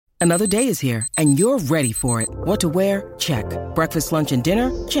Another day is here, and you're ready for it. What to wear? Check. Breakfast, lunch, and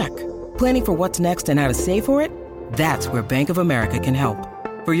dinner? Check. Planning for what's next and how to save for it? That's where Bank of America can help.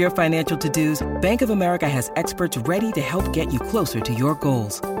 For your financial to-dos, Bank of America has experts ready to help get you closer to your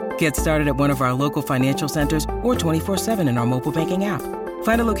goals. Get started at one of our local financial centers or 24/7 in our mobile banking app.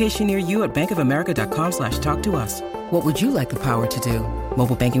 Find a location near you at bankofamerica.com/talktous. What would you like the power to do?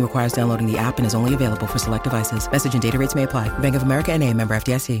 Mobile banking requires downloading the app and is only available for select devices. Message and data rates may apply. Bank of America N.A., member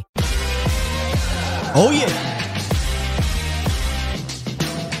FDIC. Oh, yeah.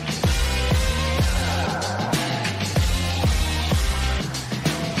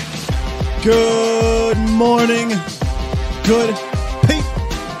 Good morning. Good people.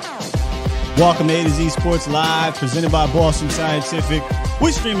 Welcome to A to Z Sports Live, presented by Boston Scientific.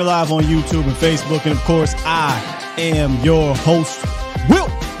 We stream it live on YouTube and Facebook. And, of course, I am your host, Will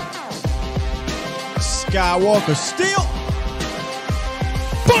Skywalker Steel.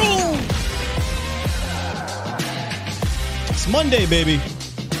 Boom! It's Monday, baby.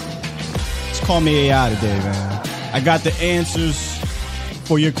 Just call me AI today, man. I got the answers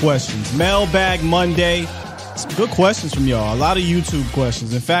for your questions. Mailbag Monday. Some good questions from y'all. A lot of YouTube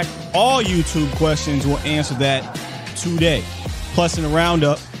questions. In fact, all YouTube questions will answer that today. Plus in a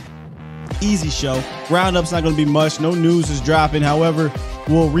roundup. Easy show. Roundup's not going to be much. No news is dropping. However,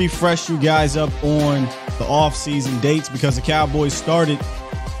 we'll refresh you guys up on the off-season dates because the Cowboys started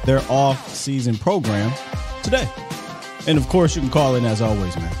their off-season program today. And, of course, you can call in as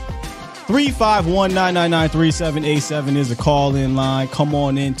always, man. 351-999-3787 is the call-in line. Come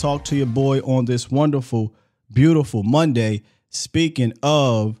on in. Talk to your boy on this wonderful, beautiful Monday. Speaking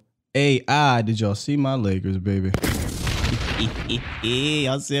of AI, did y'all see my Lakers, baby?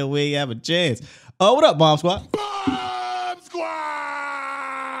 I said we have a chance. What up, Bomb Squad? Bomb Squad!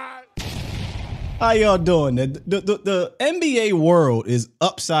 How y'all doing? The NBA world is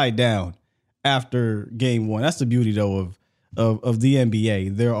upside down after game one. That's the beauty, though, of the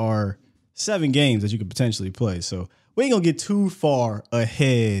NBA. There are 7 games that you could potentially play. So we ain't going to get too far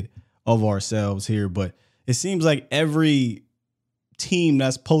ahead of ourselves here, but it seems like every team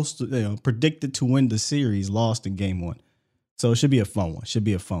that's predicted to win the series lost in game one. So it should be a fun one.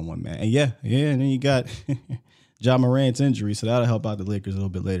 Man. And yeah, and then you got Ja Morant's injury, so that'll help out the Lakers a little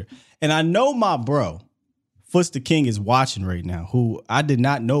bit later. And I know my bro, Foots the King, is watching right now, who I did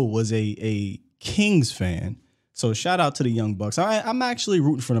not know was a Kings fan. So shout out to the Young Bucks. I'm actually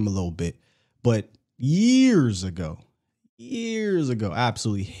rooting for them a little bit. But years ago, I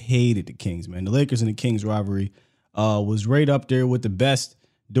absolutely hated the Kings, man. The Lakers and the Kings rivalry was right up there with the best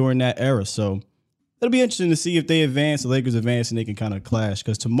during that era. So it'll be interesting to see if they advance, the Lakers advance, and they can kind of clash.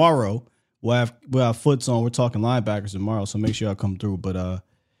 Because tomorrow we'll have Foots on. We're talking linebackers tomorrow, so make sure y'all come through. But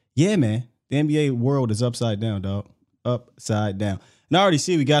yeah, man, the NBA world is upside down, dog. Upside down. And I already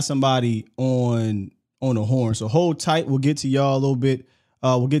see we got somebody on the horn. So hold tight. We'll get to y'all a little bit.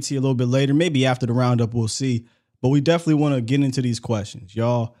 We'll get to you a little bit later. Maybe after the roundup, we'll see. But we definitely want to get into these questions.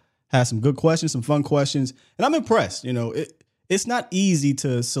 Y'all had some good questions, some fun questions. And I'm impressed. You know, it's not easy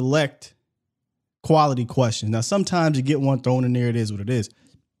to select quality questions. Now, sometimes you get one thrown in there. It is what it is.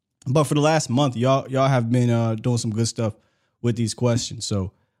 But for the last month, y'all have been doing some good stuff with these questions.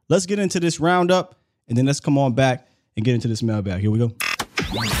 So let's get into this roundup, and then let's come on back and get into this mailbag. Here we go.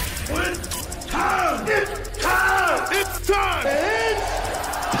 It's time! It's time! It's time!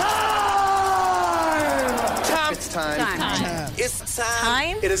 It's time! It's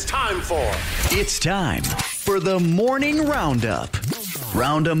time! It is time for... It's time for the morning roundup.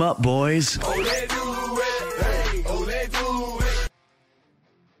 Round 'em up, boys.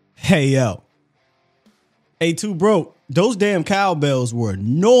 Hey, yo. Hey, Too Broke. Those damn cowbells were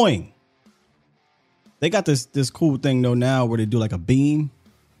annoying. They got this cool thing, though, now where they do like a beam.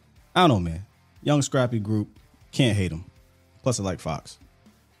 I don't know, man. Young, scrappy group. Can't hate them. Plus, I like Fox.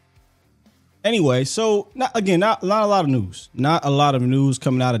 Anyway, so, not a lot of news. Not a lot of news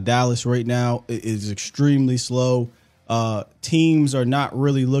coming out of Dallas right now. It is extremely slow. Teams are not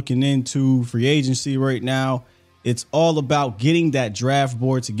really looking into free agency right now. It's all about getting that draft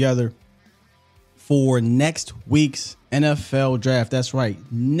board together for next week's NFL draft. That's right.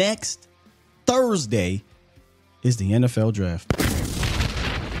 Next Thursday is the NFL draft.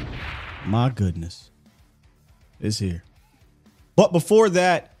 My goodness. It's here. But before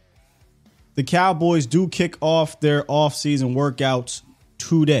that, the Cowboys do kick off their off-season workouts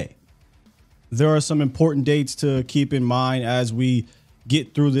today. There are some important dates to keep in mind as we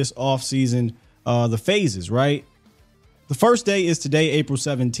get through this off-season, the phases, right? The first day is today, April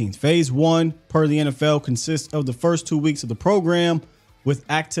 17th. Phase 1, per the NFL, consists of the first 2 weeks of the program with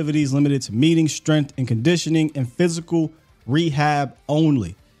activities limited to meetings, strength and conditioning, and physical rehab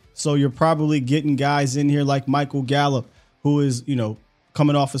only. So you're probably getting guys in here like Michael Gallup, who is,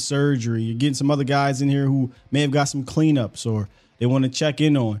 coming off of surgery. You're getting some other guys in here who may have got some cleanups or they want to check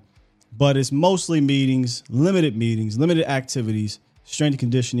in on. But it's mostly meetings, limited activities, strength and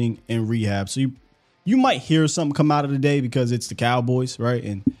conditioning, and rehab. So you might hear something come out of the day because it's the Cowboys, right?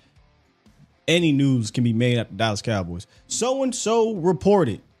 And any news can be made at the Dallas Cowboys. So-and-so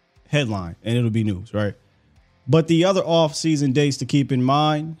reported, headline, and it'll be news, right? But the other off-season dates to keep in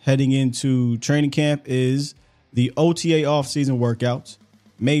mind heading into training camp is the OTA off-season workouts,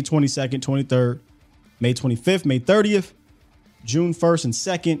 May 22nd, 23rd, May 25th, May 30th, June 1st and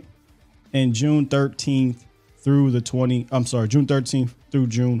 2nd, and June 13th through June 13th through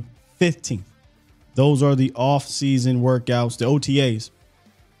June 15th. Those are the off-season workouts, the OTAs,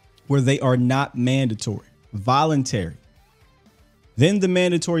 where they are not mandatory, voluntary. Then the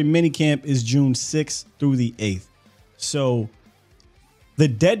mandatory minicamp is June 6th through the 8th. So the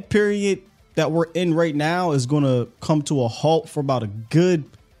dead period that we're in right now is going to come to a halt for about a good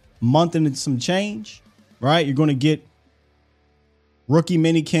month and some change, right? You're going to get rookie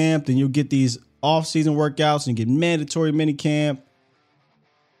minicamp, then you'll get these off-season workouts and you get mandatory minicamp.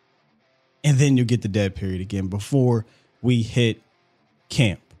 And then you'll get the dead period again before we hit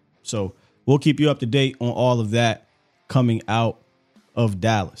camp. So we'll keep you up to date on all of that coming out of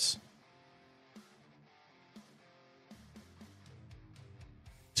Dallas.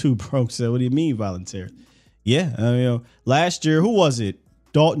 Two Pro said, what do you mean voluntary? Yeah, last year, who was it?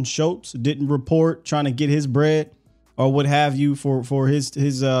 Dalton Schultz didn't report trying to get his bread or what have you for his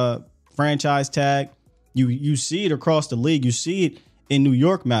franchise tag. You see it across the league. You see it in New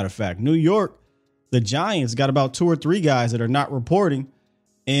York, matter of fact. New York, the Giants got about 2 or 3 guys that are not reporting.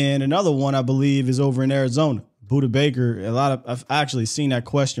 And another one, I believe, is over in Arizona. Budda Baker. I've actually seen that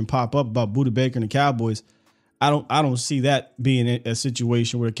question pop up about Budda Baker and the Cowboys. I don't see that being a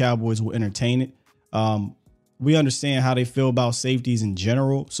situation where the Cowboys will entertain it. We understand how they feel about safeties in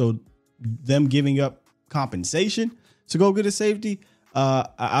general. So them giving up compensation to go get a safety,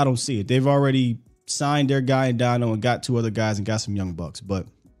 I don't see it. They've already signed their guy in Dino and got 2 other guys and got some young bucks. But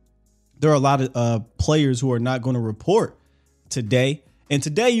there are a lot of players who are not going to report today. And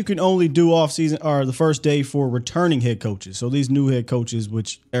today you can only do offseason or the first day for returning head coaches. So these new head coaches,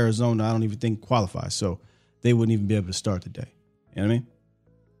 which Arizona, I don't even think qualifies. So they wouldn't even be able to start today. You know what I mean?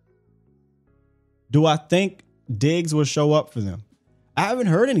 Do I think Diggs will show up for them? I haven't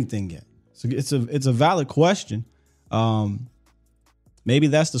heard anything yet. So it's a valid question. Maybe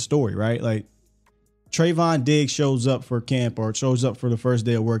that's the story, right? Like Trayvon Diggs shows up for camp or shows up for the first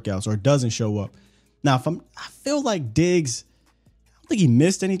day of workouts or doesn't show up. Now, I feel like Diggs, I don't think he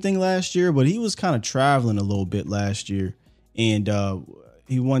missed anything last year, but he was kind of traveling a little bit last year. And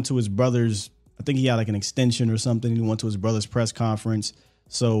he went to his brother's, I think he had like an extension or something. He went to his brother's press conference.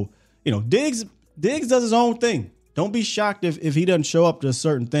 So, Diggs does his own thing. Don't be shocked if he doesn't show up to a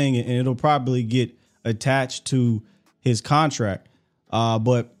certain thing and it'll probably get attached to his contract.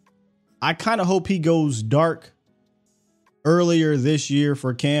 But I kind of hope he goes dark earlier this year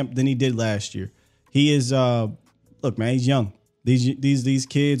for camp than he did last year. He is, look, man, he's young. These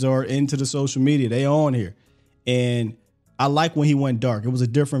kids are into the social media. They on here. And I like when he went dark. It was a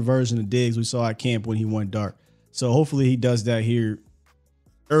different version of Diggs we saw at camp when he went dark. So hopefully he does that here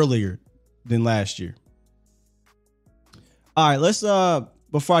earlier than last year. All right, let's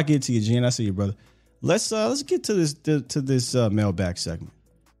before I get to you, Jen, I see you, brother. Let's get to this mailbag segment.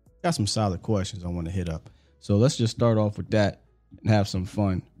 Got some solid questions I want to hit up. So let's just start off with that and have some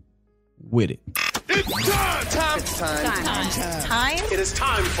fun with it. It's time. It's time. It is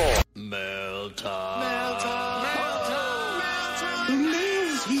time for Mail Time. The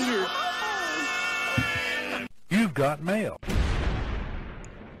mail's here. You've got mail.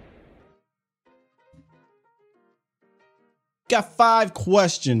 Got 5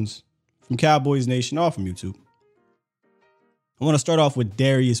 questions from Cowboys Nation, all from YouTube. I want to start off with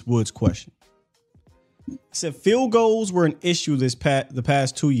Darius Wood's question. He said field goals were an issue the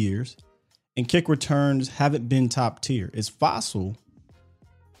past 2 years, and kick returns haven't been top tier. Is Fossil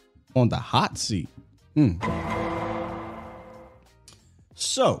on the hot seat?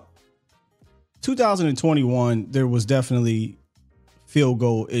 So, 2021, there was definitely field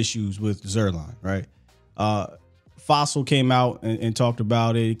goal issues with Zuerlein, right? Fossil came out and talked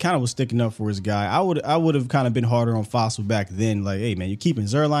about it. He kind of was sticking up for his guy. I would have kind of been harder on Fossil back then. Like, hey, man, you're keeping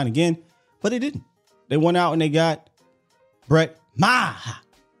Zuerlein again. But they didn't. They went out and they got Brett Maher.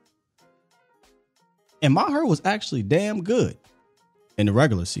 And Maher was actually damn good in the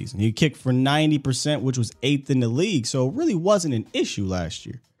regular season. He kicked for 90%, which was 8th in the league. So it really wasn't an issue last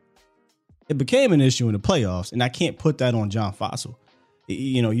year. It became an issue in the playoffs, and I can't put that on John Fossil.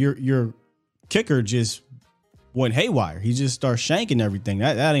 your kicker just went haywire. He just starts shanking everything.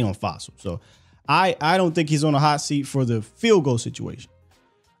 That ain't on Fossil. So I don't think he's on a hot seat for the field goal situation.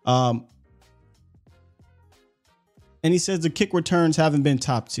 And he says the kick returns haven't been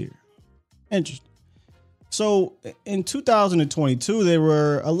top tier. Interesting. So in 2022, they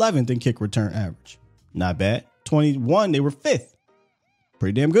were 11th in kick return average. Not bad. 21, they were 5th.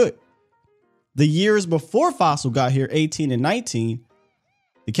 Pretty damn good. The years before Fossil got here, 18 and 19,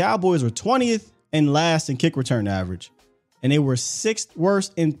 the Cowboys were 20th and last in kick return average. And they were 6th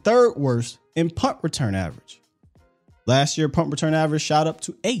worst and 3rd worst in punt return average. Last year, punt return average shot up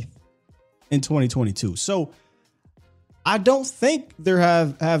to 8th in 2022. So I don't think there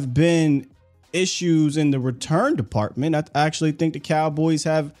have been issues in the return department. I actually think the Cowboys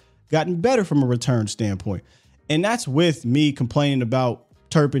have gotten better from a return standpoint. And that's with me complaining about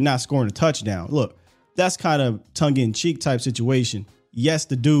Turpin not scoring a touchdown. Look, that's kind of tongue-in-cheek type situation. Yes,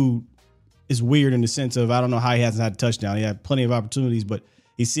 the dude is weird in the sense of I don't know how he hasn't had a touchdown. He had plenty of opportunities, but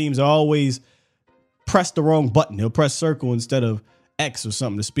he seems to always press the wrong button. He'll press circle instead of X or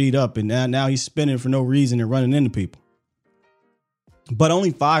something to speed up. And now he's spinning for no reason and running into people. But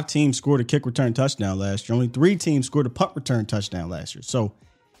only 5 teams scored a kick return touchdown last year. Only 3 teams scored a punt return touchdown last year. So,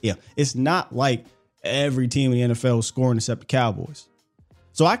 yeah, it's not like every team in the NFL is scoring except the Cowboys.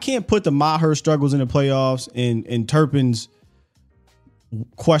 So I can't put the Maher struggles in the playoffs and Turpin's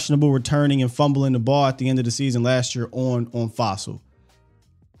questionable returning and fumbling the ball at the end of the season last year on Fossil.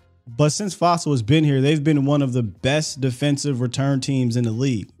 But since Fossil has been here, they've been one of the best defensive return teams in the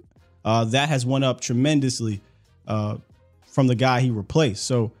league. That has went up tremendously from the guy he replaced.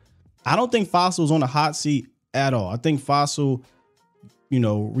 So I don't think Fossil's on a hot seat at all. I think Fossil,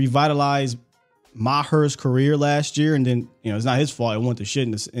 revitalized Maher's career last year. And then, it's not his fault. It went to shit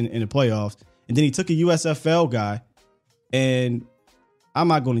in the playoffs. And then he took a USFL guy, and I'm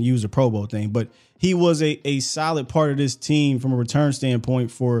not going to use the Pro Bowl thing, but he was a solid part of this team from a return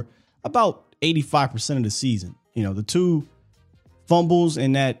standpoint for about 85% of the season. The 2 fumbles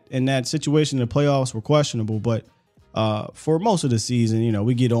in that situation in the playoffs were questionable, but for most of the season,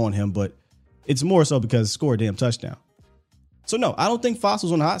 we get on him, but it's more so because he scored a damn touchdown. So no, I don't think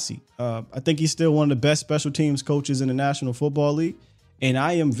Fossil's on the hot seat. I think he's still one of the best special teams coaches in the National Football League. And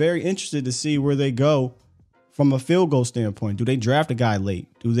I am very interested to see where they go from a field goal standpoint. Do they draft a guy late?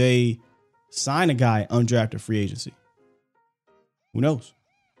 Do they sign a guy undrafted free agency? Who knows?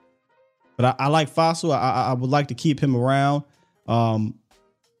 But I like Fossil. I would like to keep him around.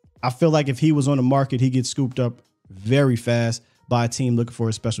 I feel like if he was on the market, he gets scooped up very fast by a team looking for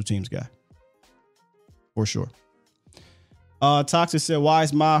a special teams guy. For sure. Toxic said, why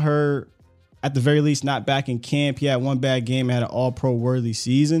is Maher at the very least not back in camp? He had one bad game and had an all-pro worthy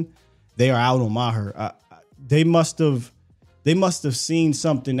season. They are out on Maher. They must have seen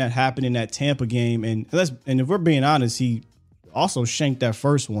something that happened in that Tampa game. And if we're being honest, he also shanked that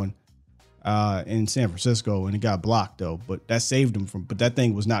first one in San Francisco, and it got blocked though. But that saved him but that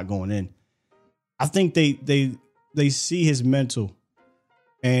thing was not going in. I think they see his mental,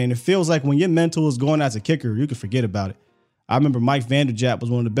 and it feels like when your mental is going as a kicker, you can forget about it. I remember Mike Vanderjagt was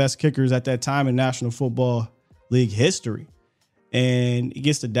one of the best kickers at that time in National Football League history. And he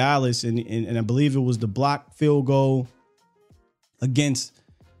gets to Dallas, and I believe it was the blocked field goal against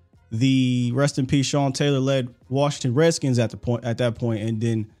the, rest in peace, Sean Taylor-led Washington Redskins at that point. And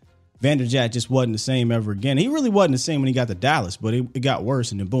then Vanderjagt just wasn't the same ever again. He really wasn't the same when he got to Dallas, but it got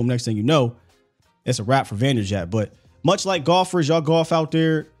worse. And then boom, next thing you know, it's a wrap for Vanderjagt. But much like golfers, y'all golf out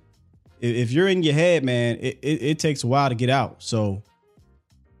there, if you're in your head, man, it takes a while to get out. So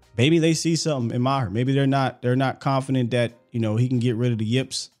maybe they see something in Maher. Maybe they're not confident that, he can get rid of the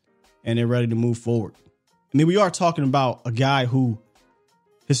yips and they're ready to move forward. I mean, we are talking about a guy who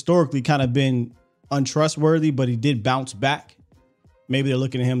historically kind of been untrustworthy, but he did bounce back. Maybe they're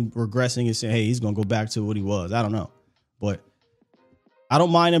looking at him regressing and saying, hey, he's going to go back to what he was. I don't know. But I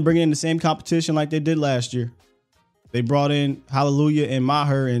don't mind them bringing in the same competition like they did last year. They brought in Hallelujah and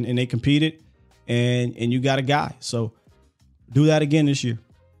Maher, and they competed, and you got a guy. So do that again this year.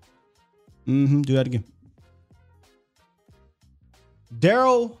 Do that again.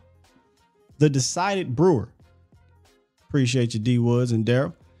 Daryl, the Decided Brewer. Appreciate you, D Woods and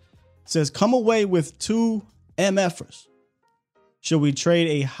Daryl. Says, come away with 2 MFers. Should we trade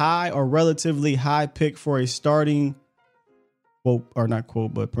a high or relatively high pick for a starting, quote, or not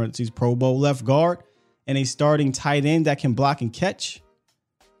quote, but parentheses, Pro Bowl left guard and a starting tight end that can block and catch?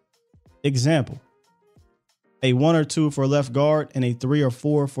 Example, a 1 or 2 for left guard and a 3 or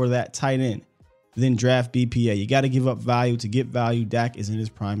 4 for that tight end. Then draft BPA. You got to give up value to get value. Dak is in his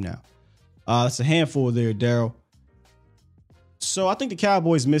prime now. It's a handful there, Daryl. So I think the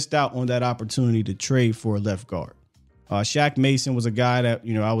Cowboys missed out on that opportunity to trade for a left guard. Shaq Mason was a guy that,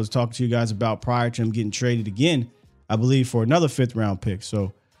 I was talking to you guys about prior to him getting traded again, I believe, for another 5th round pick.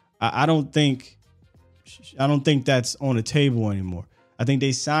 So I don't think that's on the table anymore. I think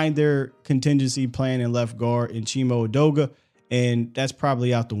they signed their contingency plan in left guard in Chima Edoga, and that's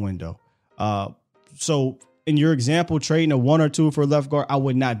probably out the window. So in your example, trading a 1 or 2 for a left guard, I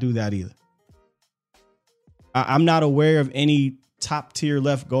would not do that either. I'm not aware of any top tier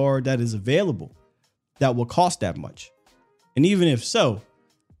left guard that is available that will cost that much. And even if so,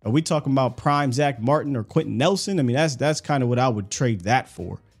 are we talking about prime Zach Martin or Quentin Nelson? I mean, that's kind of what I would trade that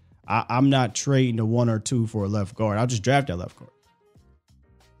for. I'm not trading a 1 or 2 for a left guard. I'll just draft that left guard.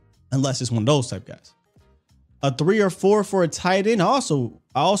 Unless it's one of those type guys. A 3 or 4 for a tight end. I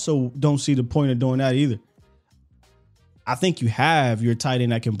also don't see the point of doing that either. I think you have your tight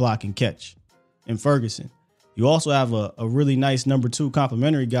end that can block and catch in Ferguson. You also have a really nice number 2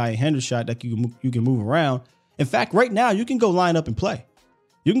 complimentary guy in Hendershot that you can move around. In fact, right now you can go line up and play.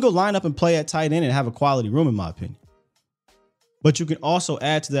 You can go line up and play at tight end and have a quality room, in my opinion. But you can also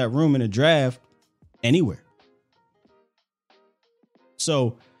add to that room in a draft anywhere.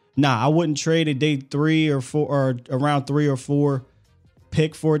 So, I wouldn't trade a day 3 or 4 or around 3 or 4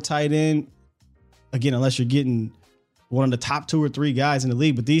 pick for a tight end. Again, unless you're getting one of the top 2 or 3 guys in the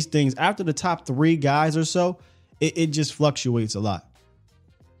league. But these things, after the top 3 guys or so, it just fluctuates a lot.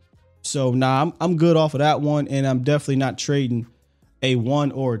 So, I'm good off of that one. And I'm definitely not trading a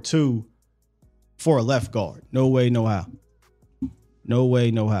 1 or 2 for a left guard. No way, no how. No way,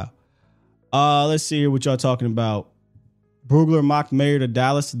 no how. Let's see here what y'all talking about. Brugler mocked Mayor to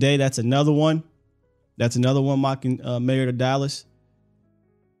Dallas today. That's another one. Mocking Mayor to Dallas.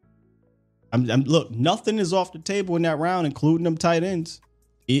 Look, nothing is off the table in that round, including them tight ends.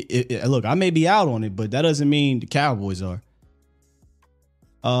 Look, I may be out on it, but that doesn't mean the Cowboys are.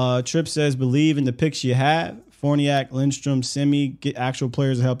 Tripp says, believe in the picks you have. Forniak, Lindstrom, Simi, get actual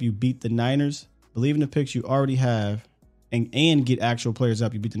players to help you beat the Niners. Believe in the picks you already have and get actual players to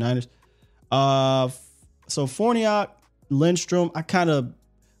help you beat the Niners. So Forniak, Lindstrom,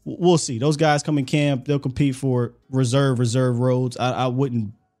 we'll see. Those guys come in camp. They'll compete for reserve roles. I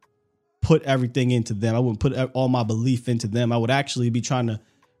wouldn't put everything into them. I wouldn't put all my belief into them. I would actually be trying to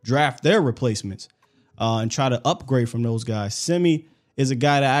draft their replacements and try to upgrade from those guys. Simi is a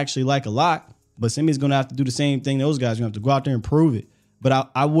guy that I actually like a lot, but Simi's going to have to do the same thing those guys are going to have to go out there and prove it.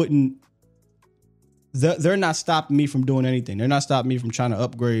 But I wouldn't. They're not stopping me from doing anything. They're not stopping me from trying to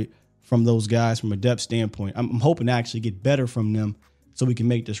upgrade from those guys from a depth standpoint. I'm hoping to actually get better from them so we can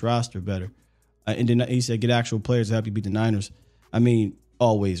make this roster better. And then he said, get actual players to help you beat the Niners. I mean,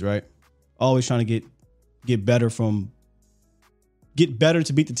 always, right? Always trying to get better to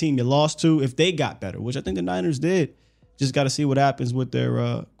beat the team you lost to if they got better, which I think the Niners did. Just got to see what happens with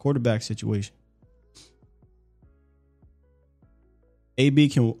their quarterback situation. AB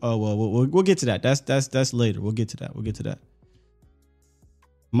can. Oh well, we'll get to that. That's later. We'll get to that.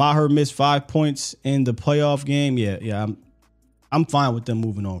 Maher missed 5 points in the playoff game. Yeah. I'm fine with them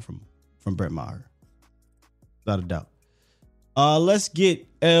moving on from Brett Maher, without a doubt. Let's get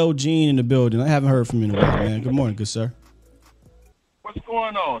L. Gene in the building. I haven't heard from you in a while, man. Good morning, good sir. What's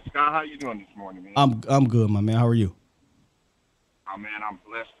going on, Scott? How you doing this morning, man? I'm good, my man. How are you? Oh man, I'm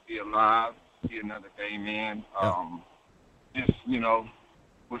blessed to be alive. See another day, man. Just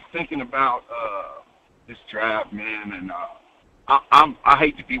was thinking about this draft, man, and I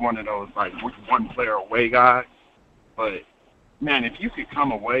hate to be one of those like one player away guys, but man, if you could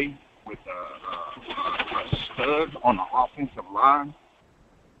come away with a stud on the offensive line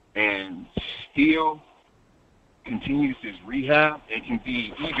and still continues his rehab and can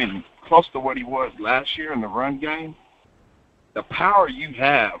be even close to what he was last year in the run game, the power you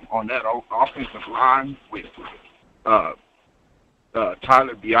have on that offensive line with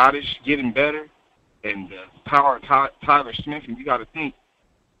Tyler Biadasz getting better and the power of Tyler Smith, and you got to think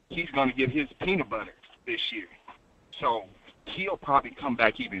he's going to get his peanut butter this year. So he'll probably come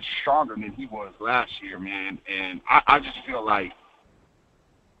back even stronger than he was last year, man. And I just feel like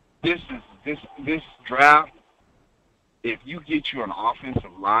this draft, if you get you an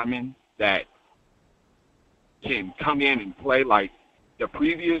offensive lineman that can come in and play like the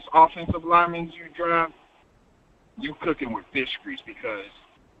previous offensive linemen you draft, you cooking with fish grease, because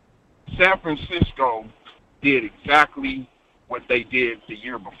San Francisco did exactly what they did the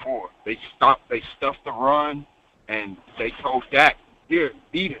year before. They stuffed the run, and they told Dak, here,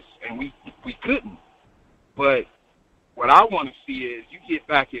 beat us, and we couldn't. But what I want to see is you get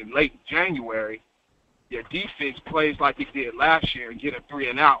back in late January, your defense plays like it did last year and get a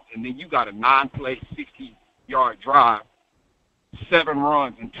 3-and-out, and then you got a 9-play, 60-yard drive 7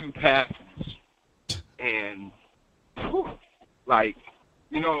 runs and 2 passes. And, like,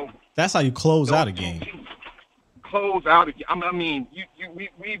 you know. That's how you close out a game. Close out a game. I mean,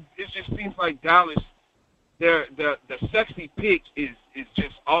 it just seems like Dallas, the sexy pick is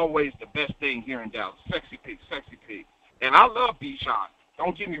just always the best thing here in Dallas. Sexy pick. And I love Bijan.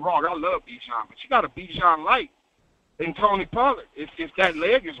 Don't get me wrong, I love Bijan, but you got a Bijan light in Tony Pollard if that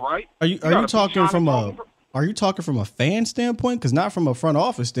leg is right. Are you talking from a fan standpoint? Because not from a front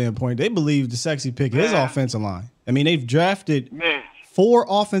office standpoint. They believe the sexy pick is offensive line. I mean, they've drafted 4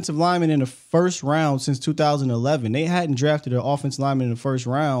 offensive linemen in the first round since 2011. They hadn't drafted an offensive lineman in the first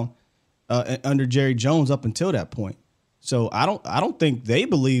round under Jerry Jones up until that point. So I don't think they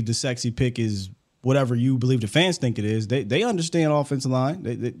believe the sexy pick is whatever you believe the fans think it is. They understand offensive line.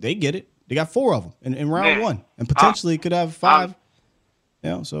 They get it. They got 4 of them in round 1, and potentially could have 5.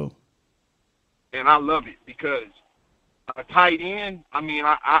 So. And I love it because a tight end. I mean,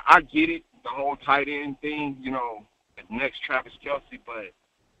 I get it, the whole tight end thing. You know, the next Travis Kelce. But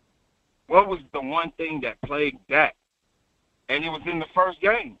what was the one thing that plagued Dak? And it was in the first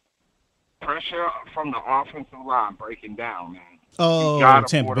game. Pressure from the offensive line breaking down, man. Oh, you gotta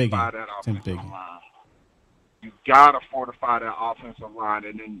Tampa fortify that offensive line. You gotta fortify that offensive line.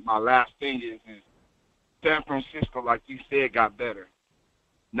 And then my last thing is San Francisco, like you said, got better.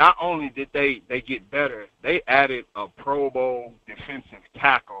 Not only did they get better, they added a Pro Bowl defensive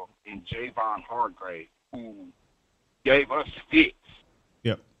tackle in Javon Hargrave, who gave us fits.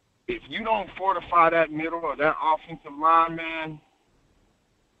 Yep. If you don't fortify that middle of that offensive line, man,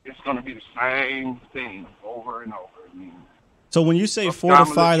 it's going to be the same thing over and over. I mean, so when you say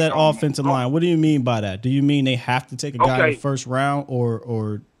fortify that offensive line, what do you mean by that? Do you mean they have to take a guy in the first round,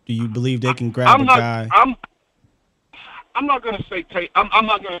 or do you believe they can grab a guy? I'm not going to say I'm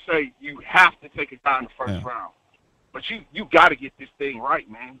not going to say you have to take a guy in the first round, but you got to get this thing right,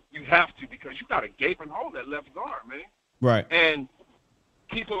 man. You have to, because you got a gaping hole at left guard, man. Right. And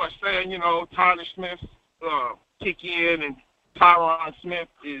people are saying, you know, Tyler Smith kick in and Tyron Smith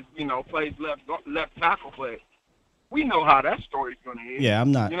is, you know, plays left tackle, but we know how that story's going to end. Yeah,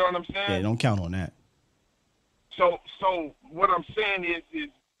 I'm not. You know what I'm saying? Yeah, don't count on that. So what I'm saying is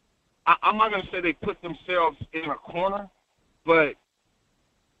I'm not going to say they put themselves in a corner, but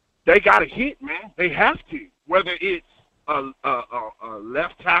they got to hit, man. They have to, whether it's a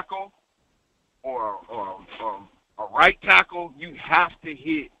left tackle or a right tackle. You have to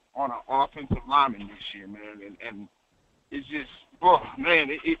hit on an offensive lineman this year, man. And it's just, man,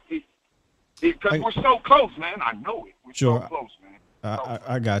 because we're so close, man. I know it. We're so close, man.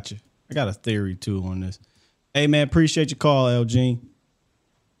 I got you. I got a theory, too, on this. Hey, man, appreciate your call, LG.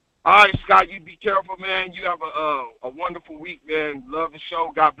 All right, Scott, you be careful, man. You have a wonderful week, man. Love the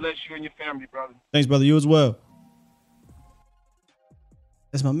show. God bless you and your family, brother. Thanks, brother. You as well.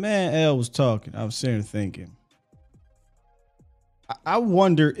 As my man L was talking, I was sitting there thinking, I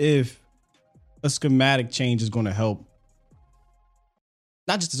wonder if a schematic change is going to help.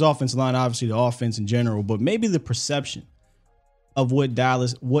 Not just his offensive line, obviously the offense in general, but maybe the perception of what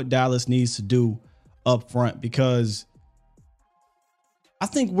Dallas needs to do up front, because I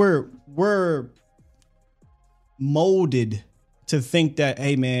think we're molded to think that,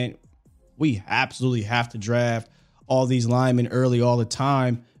 hey, man, we absolutely have to draft all these linemen early all the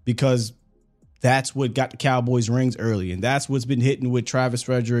time because that's what got the Cowboys rings early. And that's what's been hitting with Travis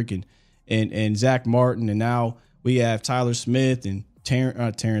Frederick and Zach Martin. And now we have Tyler Smith and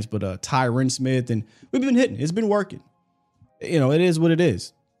Tyron Smith. And we've been hitting. It's been working. You know, it is what it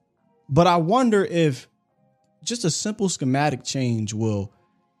is. But I wonder if just a simple schematic change will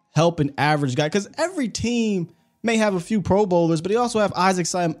help an average guy, because every team may have a few Pro Bowlers, but they also have Isaac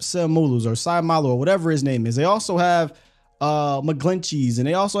Seumalo or Seumalo or whatever his name is. They also have McGlinchey's, and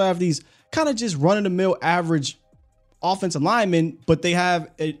they also have these kind of just run-of-the-mill average offensive linemen, but they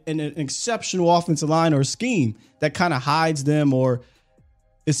have an exceptional offensive line or scheme that kind of hides them or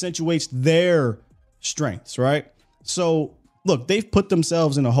accentuates their strengths, right? So, look, they've put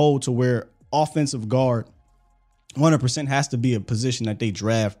themselves in a hole to where offensive guard 100% has to be a position that they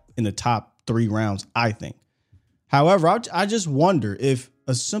draft in the top 3 rounds, I think. However, I just wonder if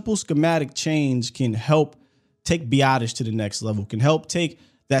a simple schematic change can help take Biadasz to the next level, can help take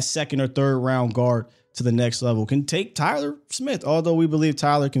that 2nd or 3rd round guard to the next level, can take Tyler Smith, although we believe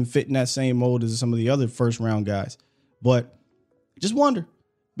Tyler can fit in that same mold as some of the other 1st round guys. But just wonder,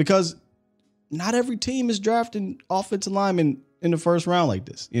 because not every team is drafting offensive linemen in the 1st round like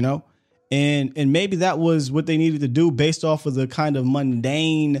this, you know? And maybe that was what they needed to do based off of the kind of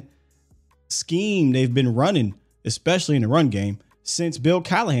mundane scheme they've been running, especially in the run game, since Bill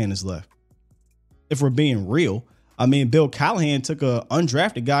Callahan has left. If we're being real, I mean, Bill Callahan took a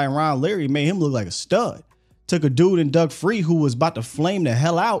undrafted guy in Ron Leary, made him look like a stud. Took a dude in Doug Free who was about to flame the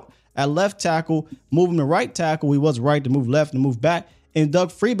hell out at left tackle, move him to right tackle. He was right to move left and move back. And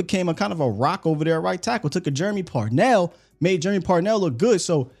Doug Free became a kind of a rock over there at right tackle. Took a Jeremy Parnell, made Jeremy Parnell look good.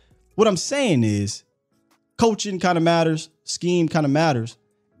 So what I'm saying is coaching kind of matters, scheme kind of matters.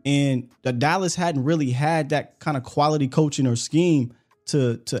 And the Dallas hadn't really had that kind of quality coaching or scheme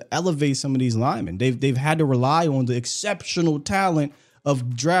to elevate some of these linemen. They've had to rely on the exceptional talent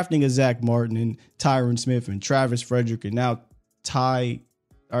of drafting a Zach Martin and Tyron Smith and Travis Frederick and now Tyler,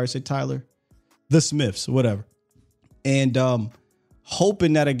 the Smiths, whatever. And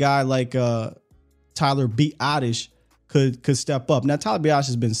hoping that a guy like Tyler Biadasz could step up. Now, Tyler Biadasz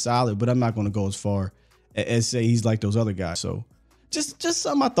has been solid, but I'm not going to go as far as say he's like those other guys. So just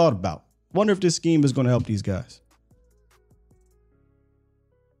something I thought about. Wonder if this scheme is going to help these guys.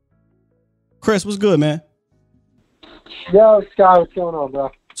 Chris, what's good, man? Yo, Scott, what's going on, bro?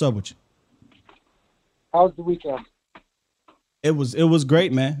 What's up with you? How was the weekend? It was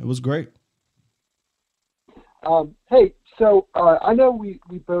great, man. It was great. Hey, so I know we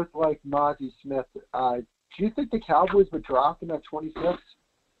both like Mazi Smith. Do you think the Cowboys would drop him at 26?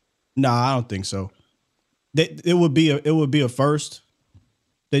 Nah, I don't think so. It would be a first.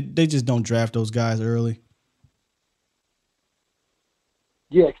 They just don't draft those guys early.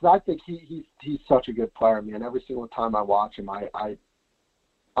 Yeah, because I think he's such a good player, man. Every single time I watch him, I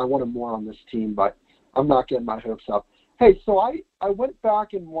want him more on this team, but I'm not getting my hopes up. Hey, so I went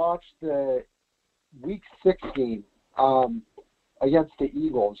back and watched the Week 6 game against the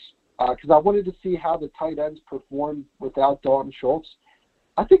Eagles because I wanted to see how the tight ends performed without Dalton Schultz.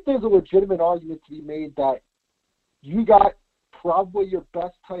 I think there's a legitimate argument to be made that you got probably your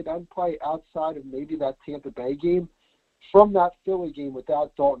best tight end play outside of maybe that Tampa Bay game from that Philly game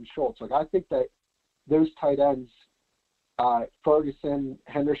without Dalton Schultz. Like, I think that those tight ends, Ferguson,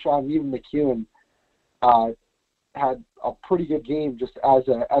 Hendershot, and even McEwen, had a pretty good game just as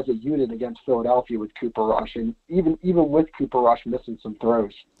a unit against Philadelphia with Cooper Rush, and even with Cooper Rush missing some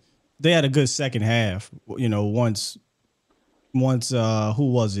throws. They had a good second half. You know, once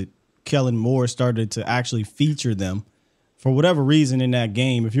who was it? Kellen Moore started to actually feature them for whatever reason in that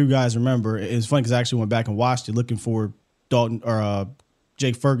game. If you guys remember, it's funny because I actually went back and watched it looking for Dalton or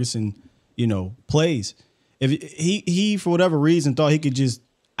Jake Ferguson, plays. If he for whatever reason thought he could just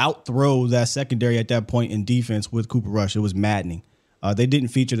outthrow that secondary at that point in defense with Cooper Rush, it was maddening. They didn't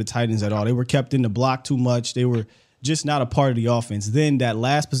feature the tight ends at all. They were kept in the block too much. They were just not a part of the offense. Then that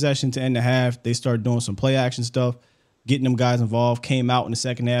last possession to end the half, they started doing some play action stuff, getting them guys involved, came out in the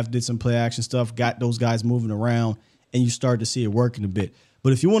second half, did some play action stuff, got those guys moving around, and you start to see it working a bit.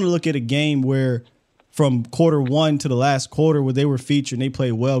 But if you want to look at a game where from quarter one to the last quarter where they were featured and they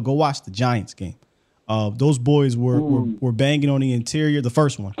played well, go watch the Giants game. Those boys were banging on the interior, the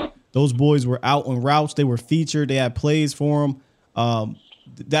first one. Those boys were out on routes. They were featured. They had plays for them.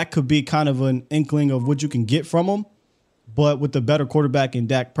 That could be kind of an inkling of what you can get from them. But with the better quarterback in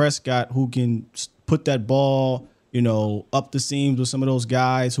Dak Prescott, who can put that ball, up the seams with some of those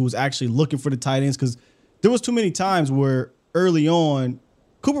guys, who was actually looking for the tight ends, because there was too many times where early on,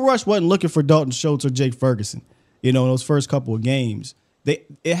 Cooper Rush wasn't looking for Dalton Schultz or Jake Ferguson, in those first couple of games.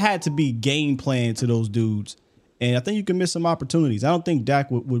 It had to be game plan to those dudes. And I think you can miss some opportunities. I don't think Dak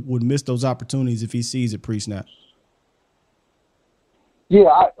would miss those opportunities if he sees it pre-snap. Yeah,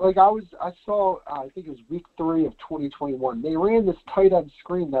 I saw, I think it was week 3 of 2021. They ran this tight end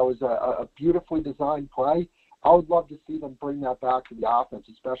screen that was a beautifully designed play. I would love to see them bring that back to the offense,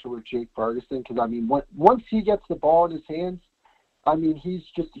 especially with Jake Ferguson, because, once he gets the ball in his hands,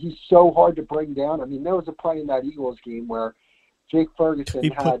 he's so hard to bring down. There was a play in that Eagles game where Jake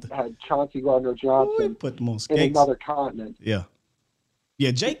Ferguson had Chauncey Gardner-Johnson in another continent. Yeah.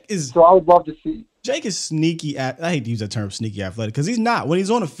 Yeah, Jake is... So I would love to see... Jake is sneaky. I hate to use that term, sneaky athletic, because he's not. When he's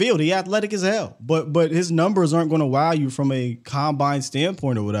on the field, he's athletic as hell. But his numbers aren't going to wow you from a combine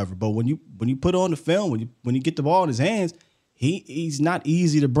standpoint or whatever. But when you put on the film, when you get the ball in his hands, he's not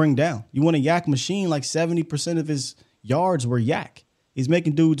easy to bring down. You want a yak machine, like 70% of his yards were yak. He's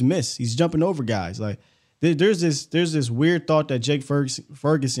making dudes miss. He's jumping over guys. Like there's this weird thought that Jake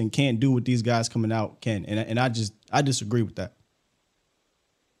Ferguson can't do what these guys coming out can, and I disagree with that.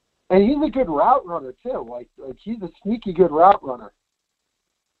 And he's a good route runner too. Like he's a sneaky good route runner.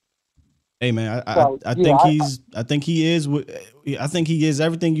 Hey man, I think he is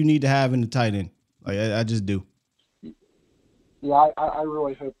everything you need to have in the tight end. Like I just do. Yeah, I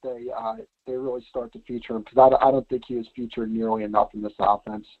really hope they really start to feature him, because I don't think he was featured nearly enough in this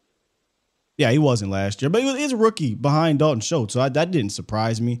offense. Yeah, he wasn't last year, but he's a rookie behind Dalton Schultz, so that didn't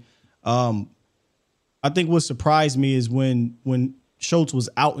surprise me. I think what surprised me is when Schultz was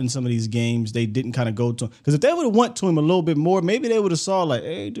out in some of these games, they didn't kind of go to him. Because if they would have went to him a little bit more, maybe they would have saw like,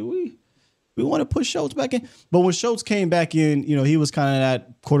 hey, do we want to put Schultz back in? But when Schultz came back in, he was kind of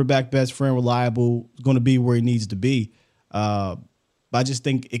that quarterback best friend, reliable, going to be where he needs to be. But I just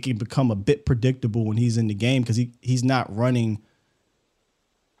think it can become a bit predictable when he's in the game because he's not running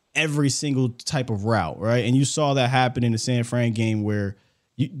every single type of route, right? And you saw that happen in the San Fran game where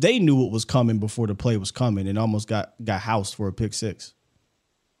they knew what was coming before the play was coming and almost got housed for a pick six.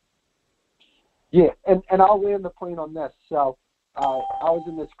 Yeah, and I'll land the plane on this. So I was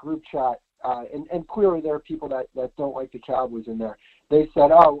in this group chat, and clearly there are people that don't like the Cowboys in there. They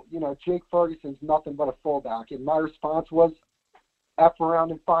said, Jake Ferguson's nothing but a fullback. And my response was, F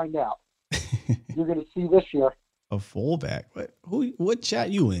around and find out. You're going to see this year. A fullback? What chat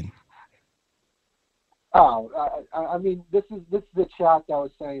you in? Oh, I mean, this is the chat that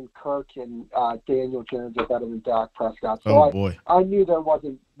was saying Kirk and Daniel Jones are better than Dak Prescott. So boy. I knew there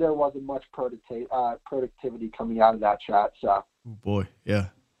wasn't much productivity coming out of that chat. So. Oh boy, yeah.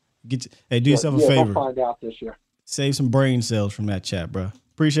 Do yourself a favor. We'll find out this year. Save some brain cells from that chat, bro.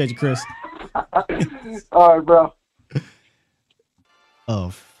 Appreciate you, Chris. All right, bro.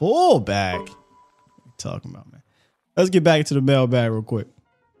 A fullback? What are you talking about, man? Let's get back into the mailbag real quick.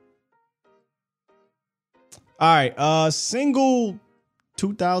 All right, single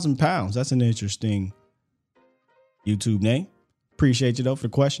 2,000 pounds. That's an interesting YouTube name. Appreciate you, though, for the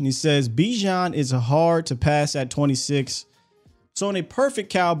question. He says, Bijan is hard to pass at 26. So in a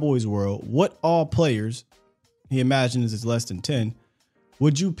perfect Cowboys world, what all players, he imagines it's less than 10,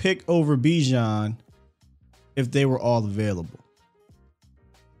 would you pick over Bijan if they were all available?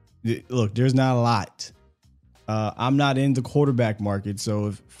 Look, there's not a lot. I'm not in the quarterback market, so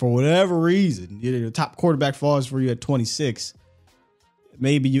if for whatever reason the top quarterback falls for you at 26,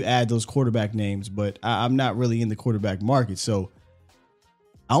 maybe you add those quarterback names, but I'm not really in the quarterback market, so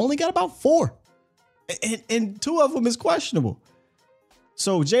I only got about 4, and 2 of them is questionable.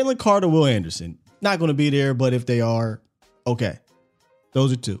 So Jalen Carter, Will Anderson, not going to be there, but if they are, okay.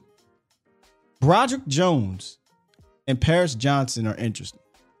 Those are 2. Broderick Jones and Paris Johnson are interesting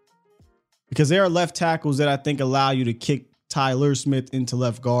because they are left tackles that I think allow you to kick Tyler Smith into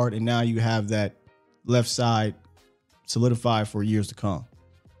left guard, and now you have that left side solidified for years to come.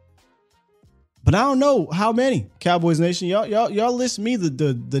 But I don't know how many. Cowboys Nation, y'all list me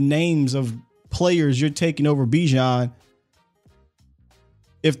the names of players you're taking over Bijan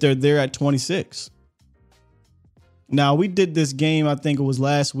if they're there at 26. Now, we did this game, I think it was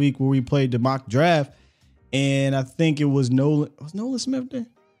last week, where we played the mock draft, and I think it was Nolan. Was Nolan Smith there?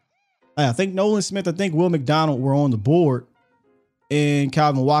 I think Nolan Smith, I think Will McDonald were on the board in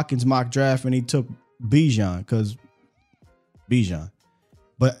Calvin Watkins mock draft, and he took Bijan because Bijan.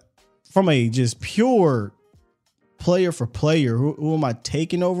 But from a just pure player for player, who am I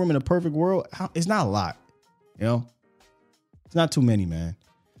taking over him in a perfect world? It's not a lot, It's not too many, man.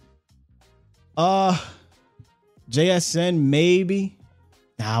 JSN, maybe.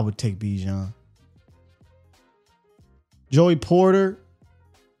 Nah, I would take Bijan. Joey Porter.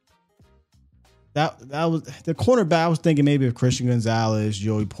 That was the cornerback. I was thinking maybe if Christian Gonzalez,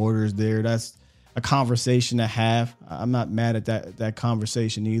 Joey Porter's there, that's a conversation to have. I'm not mad at that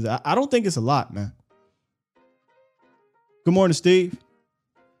conversation either. I don't think it's a lot, man. Good morning, Steve.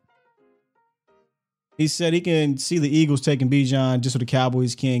 He said he can see the Eagles taking Bijan just so the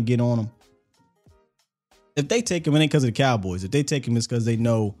Cowboys can't get on him. If they take him, it ain't because of the Cowboys. If they take him, it's because they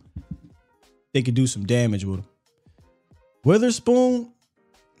know they could do some damage with him. Witherspoon,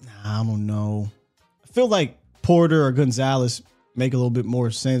 I don't know. I feel like Porter or Gonzalez make a little bit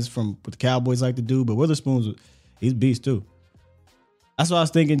more sense from what the Cowboys like to do, but Witherspoon's he's a beast too. That's what I was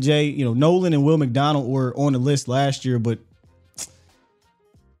thinking, Jay. Nolan and Will McDonald were on the list last year, but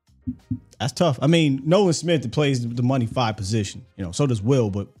that's tough. I mean, Nolan Smith plays the money 5 position. So does Will,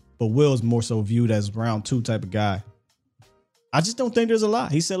 but Will's more so viewed as round 2 type of guy. I just don't think there's a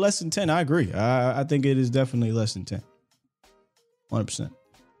lot. He said less than 10. I agree. I think it is definitely less than 10. 100%.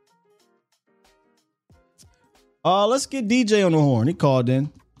 Let's get DJ on the horn. He called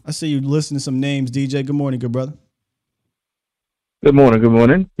in. I see you listening to some names, DJ. Good morning, good brother. Good morning. Good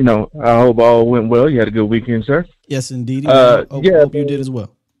morning. I hope all went well. You had a good weekend, sir. Yes, indeed. Hope you did as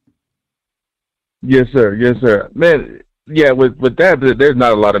well. Yes, sir. Yes, sir. Man, yeah, with that, there's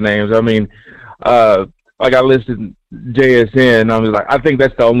not a lot of names. I mean, like I listed JSN, I was like, I think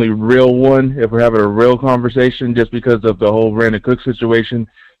that's the only real one if we're having a real conversation, just because of the whole Brandon Cook situation.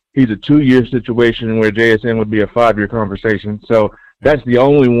 He's a 2-year situation where JSN would be a 5-year conversation. So that's the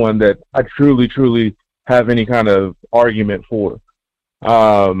only one that I truly have any kind of argument for.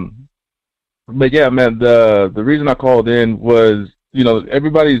 But yeah, man, the reason I called in was,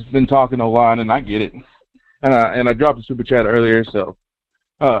 everybody's been talking O-line, and I get it. And I dropped a super chat earlier, so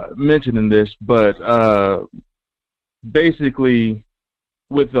mentioning this, but basically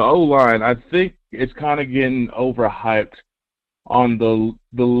with the O-line, I think it's kind of getting overhyped on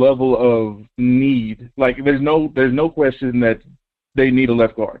the level of need. Like there's no question that they need a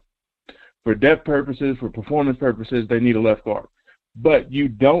left guard. For depth purposes, for performance purposes, they need a left guard. But you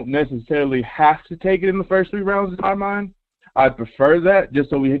don't necessarily have to take it in the first 3 rounds in my mind. I prefer that just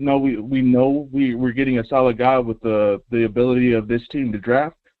so we know we're getting a solid guy with the ability of this team to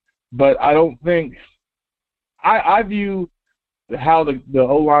draft. But I don't think I view how the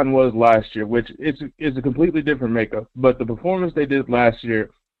O-line was last year, which is a completely different makeup. But the performance they did last year,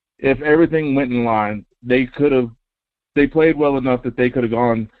 if everything went in line, they played well enough that they could have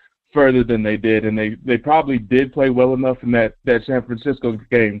gone further than they did, and they probably did play well enough in that San Francisco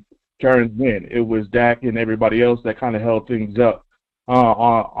game turns win. It was Dak and everybody else that kind of held things up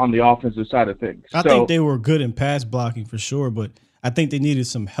on the offensive side of things. I think they were good in pass blocking for sure, but I think they needed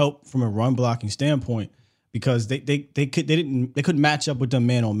some help from a run blocking standpoint because they couldn't match up with them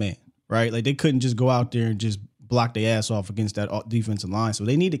man on man, right? Like they couldn't just go out there and just block their ass off against that defensive line. So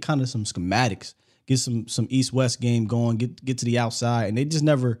they needed kind of some schematics, get some east-west game going, get to the outside, and they just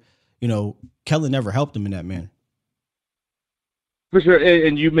never, Kellen never helped them in that manner. For sure,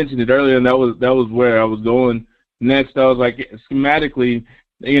 and you mentioned it earlier, and that was where I was going next. I was like, schematically,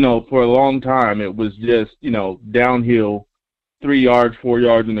 for a long time, it was just, downhill, 3 yards, 4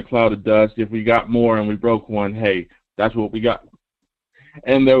 yards in the cloud of dust. If we got more and we broke one, hey, that's what we got.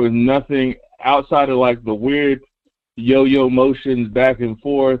 And there was nothing outside of like the weird yo-yo motions back and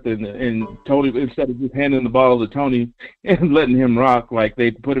forth, and Tony, instead of just handing the ball to Tony and letting him rock, like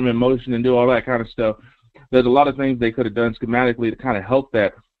they put him in motion and do all that kind of stuff. There's a lot of things they could have done schematically to kind of help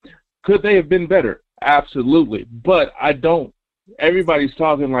that. Could they have been better? Absolutely. But everybody's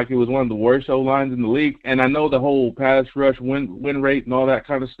talking like it was one of the worst O-lines in the league, and I know the whole pass rush win rate and all that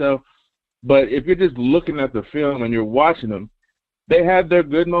kind of stuff, but if you're just looking at the film and you're watching them, they had their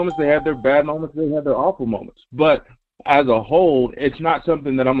good moments, they had their bad moments, they had their awful moments. But as a whole, it's not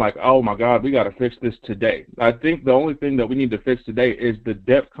something that I'm like, oh, my God, we got to fix this today. I think the only thing that we need to fix today is the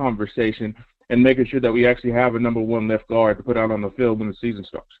depth conversation and making sure that we actually have a number 1 left guard to put out on the field when the season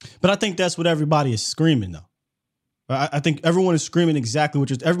starts. But I think that's what everybody is screaming, though. I think everyone is screaming exactly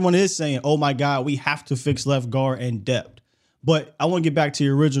what everyone is saying, oh, my God, we have to fix left guard and depth. But I want to get back to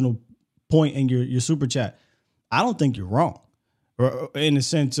your original point in your super chat. I don't think you're wrong in the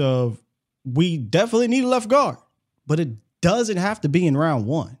sense of we definitely need a left guard, but it doesn't have to be in round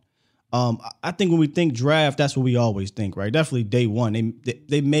 1. I think when we think draft, that's what we always think, right? Definitely day 1.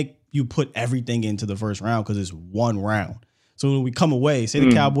 They make you put everything into the first round because it's 1 round. So when we come away, say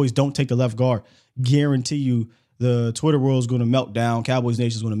the Cowboys don't take the left guard, guarantee you the Twitter world is going to melt down. Cowboys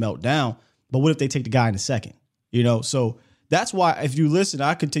Nation is going to melt down. But what if they take the guy in the second? So that's why if you listen,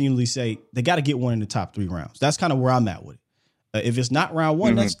 I continually say they got to get one in the top 3 rounds. That's kind of where I'm at with it. If it's not round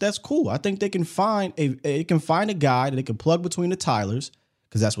 1, that's cool. I think they can find a guy that they can plug between the Tylers,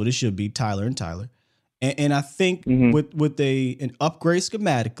 because that's what it should be, Tyler and Tyler. And I think with an upgrade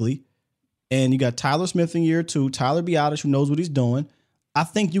schematically, and you got Tyler Smith in year 2, Tyler Biadasz, who knows what he's doing, I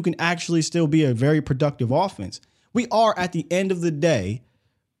think you can actually still be a very productive offense. We are, at the end of the day,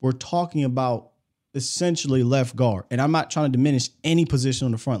 we're talking about essentially left guard. And I'm not trying to diminish any position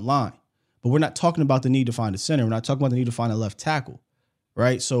on the front line, but we're not talking about the need to find a center. We're not talking about the need to find a left tackle,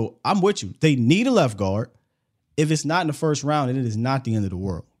 right? So I'm with you. They need a left guard. If it's not in the first round, then it is not the end of the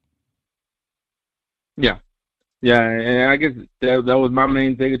world. Yeah. Yeah, and I guess that was my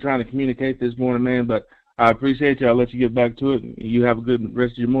main thing of trying to communicate this morning, man. But I appreciate you. I'll let you get back to it. You have a good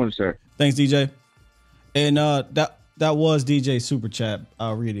rest of your morning, sir. Thanks, DJ. And that was DJ Super Chat.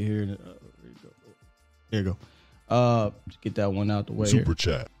 I'll read it here. There you go. Get that one out the way. Super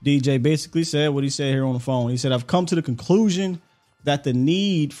Chat. DJ basically said what he said here on the phone. He said, I've come to the conclusion that the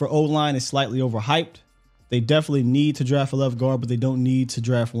need for O-line is slightly overhyped. They definitely need to draft a left guard, but they don't need to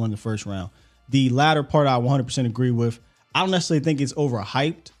draft one in the first round. The latter part I 100% agree with. I don't necessarily think it's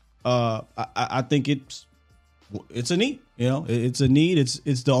overhyped. I think it's a need. It's a need.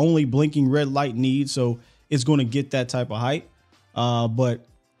 It's the only blinking red light need, so it's going to get that type of hype. But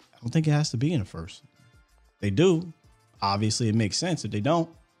I don't think it has to be in the first. They do. Obviously, it makes sense. If they don't,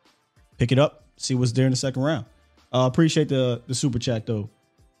 pick it up, see what's there in the second round. Appreciate the super chat though.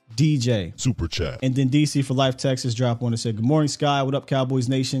 DJ. Super chat. And then DC for Life Texas dropped one and said, good morning, Sky. What up, Cowboys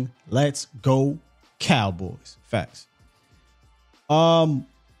Nation? Let's go, Cowboys. Facts. Okay.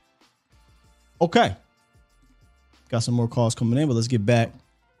 Got some more calls coming in, but let's get back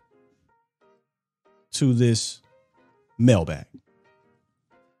to this mailbag.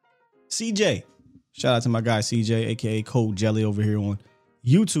 CJ, shout out to my guy CJ, aka Cold Jelly over here on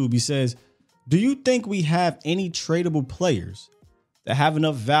YouTube. He says, do you think we have any tradable players that have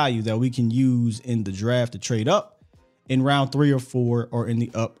enough value that we can use in the draft to trade up in round 3 or 4 or in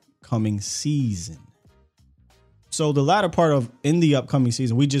the upcoming season? So the latter part of in the upcoming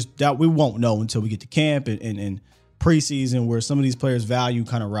season, we won't know until we get to camp and preseason where some of these players' value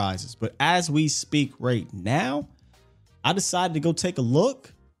kind of rises. But as we speak right now, I decided to go take a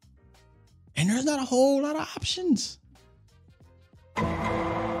look, and there's not a whole lot of options.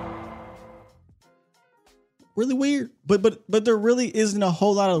 Really weird, but there really isn't a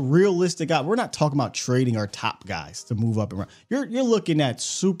whole lot of realistic guys. We're not talking about trading our top guys to move up and around. You're looking at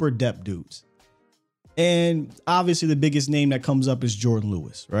super depth dudes. And obviously the biggest name that comes up is Jordan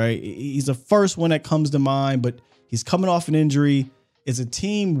Lewis, right? He's the first one that comes to mind, but he's coming off an injury. Is a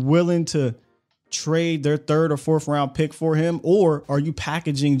team willing to trade their 3rd or 4th round pick for him? Or are you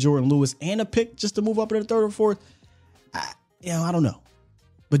packaging Jordan Lewis and a pick just to move up in the 3rd or 4th? I don't know.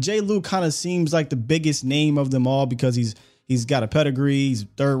 But Jay Lou kind of seems like the biggest name of them all because he's got a pedigree. He's a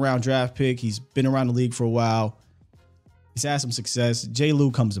 3rd round draft pick. He's been around the league for a while. He's had some success. Jay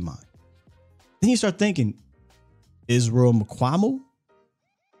Lou comes to mind. Then you start thinking, Israel Mukuamu,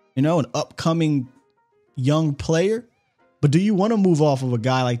 an upcoming young player. But do you want to move off of a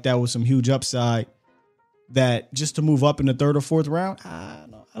guy like that with some huge upside that just to move up in the 3rd or 4th round? I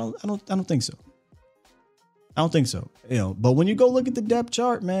don't think so. I don't think so. But when you go look at the depth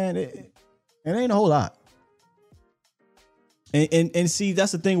chart, man, it ain't a whole lot. And see,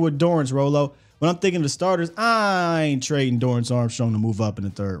 that's the thing with Dorrance, Rolo. When I'm thinking of the starters, I ain't trading Dorrance Armstrong to move up in the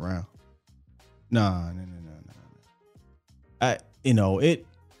 3rd round. No.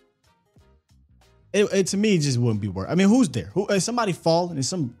 It to me just wouldn't be worth. I mean, who's there? Is somebody falling? Is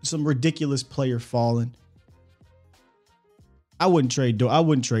some ridiculous player falling? I wouldn't trade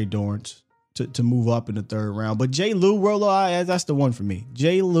Dorrance to move up in the 3rd round. But Jay Lou, Rolo, that's the one for me.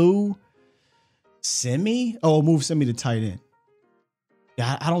 Jay Lou, Semi. Oh, move Semi to tight end.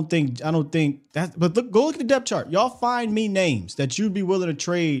 Yeah, I don't think that. But go look at the depth chart. Y'all find me names that you'd be willing to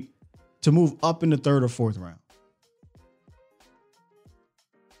trade to move up in the 3rd or 4th round.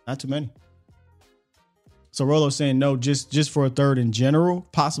 Not too many. So Rolo's saying no, just for a 3rd in general,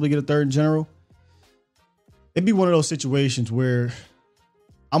 possibly get a 3rd in general. It'd be one of those situations where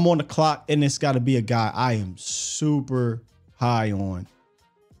I'm on the clock and it's got to be a guy I am super high on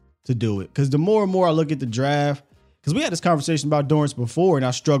to do it. Because the more and more I look at the draft, because we had this conversation about Dorrance before and I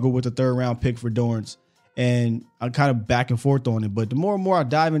struggled with the 3rd round pick for Dorrance. And I'm kind of back and forth on it. But the more and more I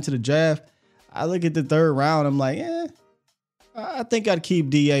dive into the draft, I look at the 3rd round. I'm like, I think I'd keep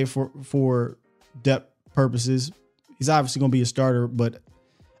DA for depth purposes. He's obviously going to be a starter, but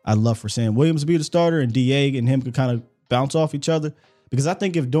I'd love for Sam Williams to be the starter and DA and him could kind of bounce off each other. Because I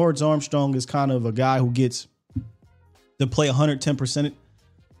think if Dorrance Armstrong is kind of a guy who gets to play 110%,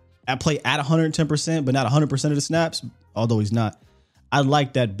 play at 110%, but not 100% of the snaps, although he's not, I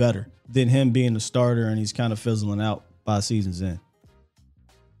like that better than him being the starter and he's kind of fizzling out by season's end.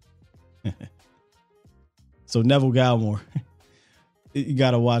 So Neville Gallimore, you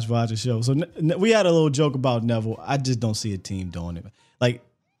got to watch the show. So we had a little joke about Neville. I just don't see a team doing it. Like,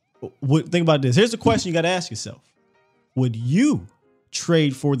 think about this. Here's a question you got to ask yourself. Would you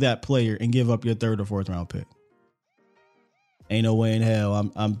trade for that player and give up your 3rd or 4th round pick? Ain't no way in hell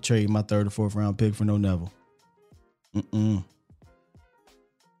I'm trading my 3rd or 4th round pick for no Neville.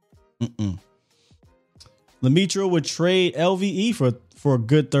 Lemaitre would trade LVE for a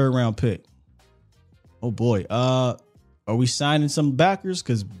good 3rd round pick. Oh boy. Are we signing some backers?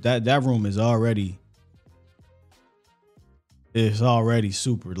 Because that room is already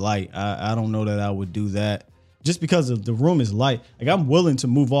super light. I don't know that I would do that. Just because of the room is light. Like I'm willing to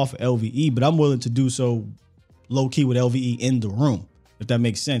move off of LVE, but I'm willing to do so low key with LVE in the room, if that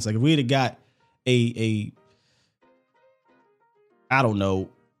makes sense. Like if we had got a I don't know,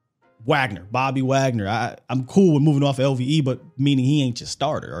 Bobby Wagner. I'm cool with moving off of LVE, but meaning he ain't your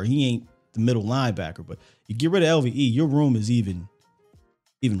starter or he ain't the middle linebacker. But you get rid of LVE, your room is even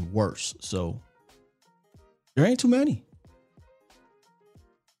worse. So there ain't too many.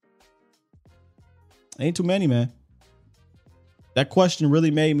 Ain't too many, man. That question really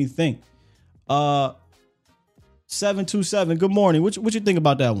made me think. 727, good morning. What you think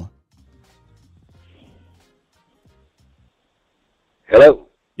about that one? Hello.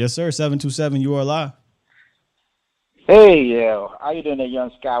 Yes, sir. 727, you are live. Hey, how you doing there,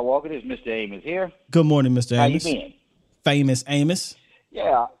 young Skywalker? This is Mr. Amos here. Good morning, Mr. Amos. How you been? Famous Amos.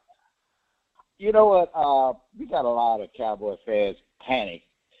 Yeah. You know what? We got a lot of Cowboy fans panic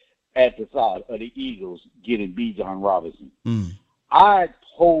at the thought of the Eagles getting Bijan Robinson. Mm. I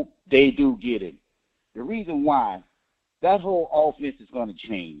hope they do get it. The reason why, that whole offense is going to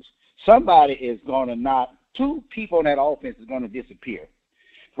change. Somebody is going to not – two people in that offense is going to disappear.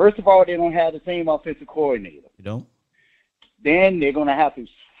 First of all, they don't have the same offensive coordinator. You don't? Then they're going to have to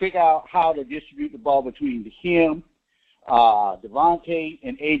figure out how to distribute the ball between him, Devontae,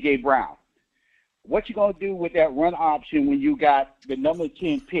 and A.J. Brown. What you going to do with that run option when you got the number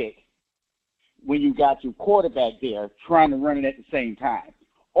 10 pick, when you got your quarterback there trying to run it at the same time?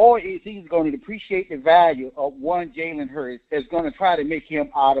 Or is he going to depreciate the value of one Jalen Hurts that's going to try to make him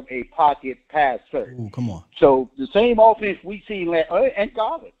out of a pocket passer? Ooh, come on. So the same offense we see and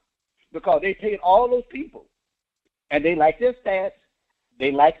Garland, because they paid all those people. And they like their stats,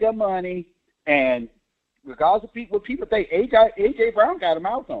 they like their money, and regardless of what people think, A.J. Brown got a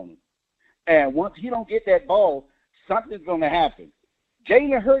mouth on him. And once he don't get that ball, something's going to happen.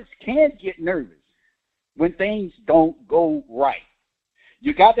 Jalen Hurts can get nervous when things don't go right.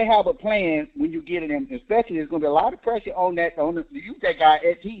 You got to have a plan when you get him, especially there's going to be a lot of pressure on to use that guy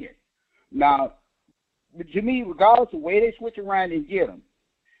at 10. Now, to me, regardless of the way they switch around and get him,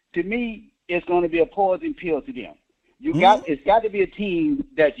 to me, it's going to be a poison pill to them. It's got to be a team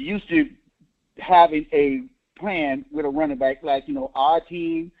that's used to having a plan with a running back, like, our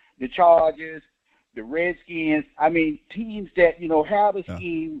team, the Chargers, the Redskins. I mean, teams that, have a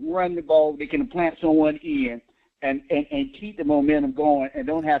scheme, run the ball, they can plant someone in and keep the momentum going and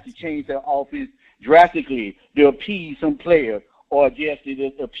don't have to change their offense drastically to appease some player or just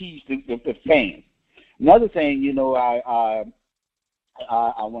to appease the fans. Another thing, I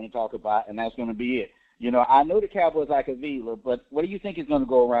want to talk about, and that's going to be it. I know the Cowboys like Avila, but what do you think is going to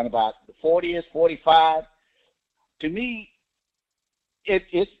go around about the 40s, 45? To me,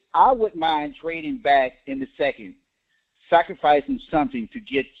 I wouldn't mind trading back in the second, sacrificing something to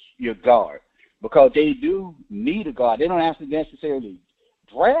get your guard, because they do need a guard. They don't have to necessarily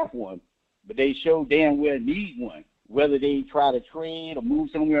draft one, but they show damn well need one. Whether they try to trade or move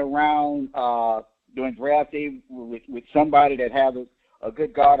somewhere around during draft day with somebody that has a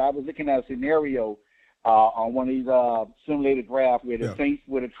good guard. I was looking at a scenario on one of these simulated drafts where the Saints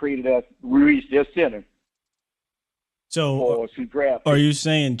would have traded us, reached their center. So, are you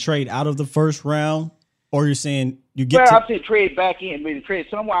saying trade out of the first round, or you're saying you get? Well, I'm saying trade back in, maybe trade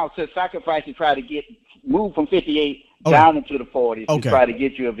somehow to sacrifice to try to move from 58 down into the 40s to try to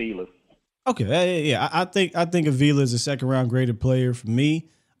get you Avila. Okay, yeah, I think Avila is a second round graded player for me.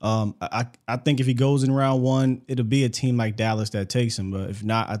 I think if he goes in round one, it'll be a team like Dallas that takes him. But if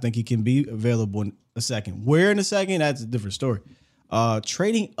not, I think he can be available in a second. Where in a second? That's a different story.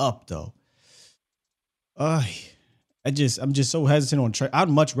 Trading up though, I'm just so hesitant on trade. I'd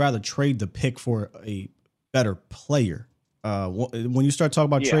much rather trade the pick for a better player. When you start talking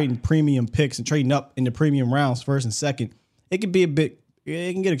about trading premium picks and trading up in the premium rounds, first and second, it can be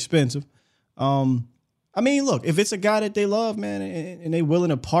it can get expensive. I mean, look, if it's a guy that they love, man, and they willing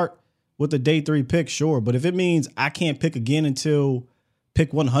to part with the day 3 pick, sure. But if it means I can't pick again until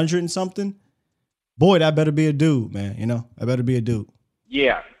pick 100 and something, boy, that better be a dude, man. That better be a dude.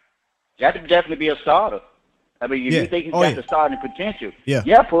 Yeah, that would definitely be a starter. I mean, if you think he's got the starting potential,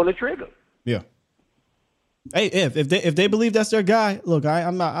 pull the trigger. Yeah. Hey, if they believe that's their guy, look,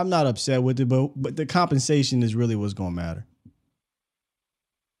 I'm not upset with it, but the compensation is really what's gonna matter.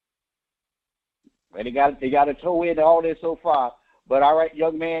 Well, they got to toe into all this so far. But all right,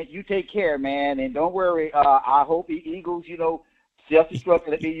 young man, you take care, man, and don't worry. I hope the Eagles, self-destruct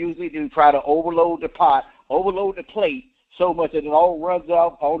that they usually do, try to overload the plate so much that it all runs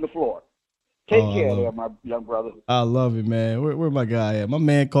off on the floor. Take care there, my young brother. I love it, man. Where my guy at? My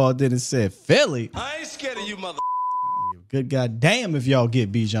man called in and said, Philly. I ain't scared of you, mother. Good goddamn if y'all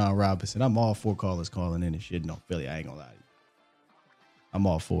get Bijan Robinson. I'm all for callers calling in and shitting on Philly. I ain't gonna lie to you. I'm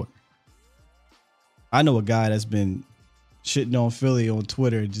all for it. I know a guy that's been shitting on Philly on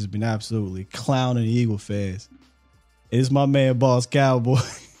Twitter and just been absolutely clowning the Eagle fans. It's my man, Boss Cowboy.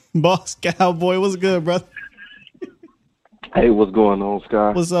 Boss Cowboy, what's good, brother? Hey, what's going on,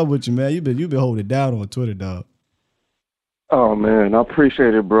 Sky? What's up with you, man? You've been holding it down on Twitter, dog. Oh, man, I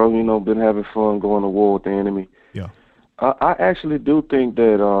appreciate it, bro. Been having fun going to war with the enemy. Yeah. I actually do think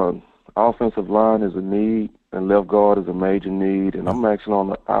that offensive line is a need and left guard is a major need, and I'm actually on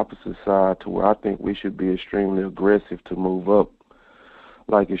the opposite side to where I think we should be extremely aggressive to move up.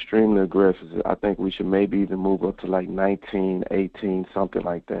 Extremely aggressive. I think we should maybe even move up to 19, 18, something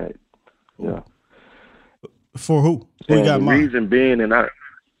like that. Yeah. For who? Who you got in mind? The reason being,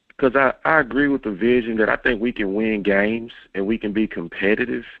 because I agree with the vision that I think we can win games and we can be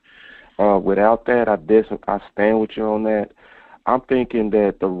competitive. Without that, I stand with you on that. I'm thinking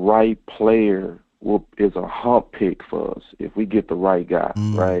that the right player is a hump pick for us if we get the right guy,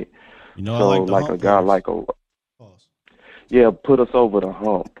 right? You know, so I like a guy like put us over the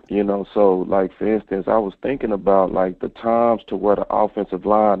hump, you know. So like for instance, I was thinking about like the times to where the offensive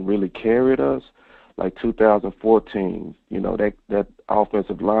line really carried us, like 2014. You know, that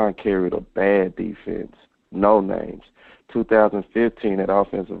offensive line carried a bad defense, no names. 2015, that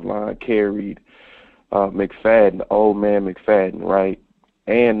offensive line carried McFadden, old man McFadden, right,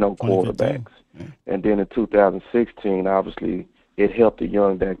 and no quarterbacks. And then in 2016, obviously, it helped the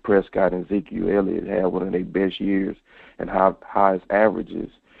young Dak Prescott and Ezekiel Elliott have one of their best years and highest averages.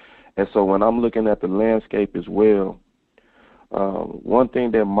 And so when I'm looking at the landscape as well, one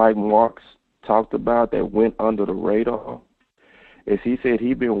thing that Mike Marks talked about that went under the radar is he said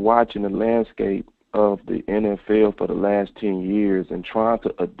he'd been watching the landscape of the NFL for the last 10 years and trying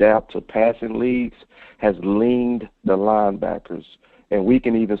to adapt to passing leagues has leaned the linebackers. And we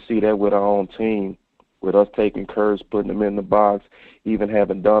can even see that with our own team, with us taking Kurtz, putting them in the box, even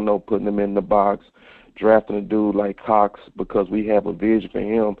having Dunno putting them in the box, drafting a dude like Cox because we have a vision for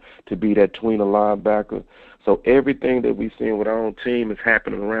him to be that tweener linebacker. So everything that we've seen with our own team is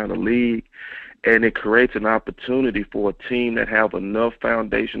happening around the league, and it creates an opportunity for a team that have enough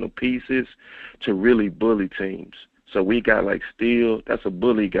foundational pieces to really bully teams. So we got like Steele, that's a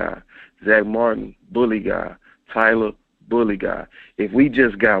bully guy. Zach Martin, bully guy. Tyler, bully guy. If we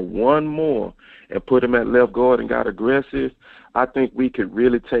just got one more and put him at left guard and got aggressive, I think we could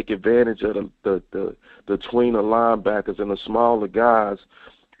really take advantage of the tweener linebackers and the smaller guys,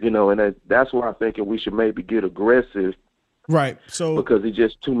 you know, and that's why I'm thinking we should maybe get aggressive. Right. So because it's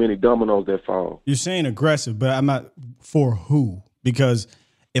just too many dominoes that fall. You're saying aggressive, but I'm not for who? Because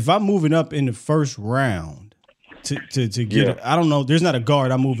if I'm moving up in the first round to get I don't know, there's not a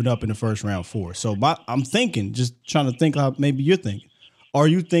guard I'm moving up in the first round for. So I'm thinking, just trying to think how maybe you're thinking. Are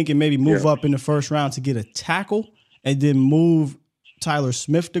you thinking maybe move up in the first round to get a tackle and then move Tyler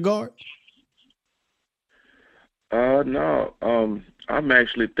Smith to guard? No. I'm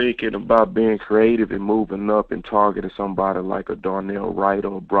actually thinking about being creative and moving up and targeting somebody like a Darnell Wright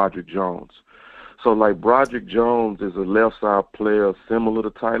or Broderick Jones. So like Broderick Jones is a left side player similar to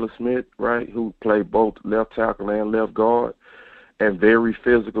Tyler Smith, right, who play both left tackle and left guard, and very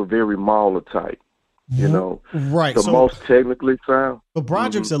physical, very mauler type. You know, right? The most technically sound. But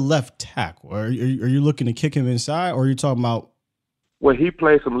Broderick's a left tackle. Are you looking to kick him inside, or are you talking about? Well, he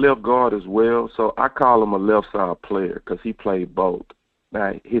plays some left guard as well, so I call him a left side player because he played both.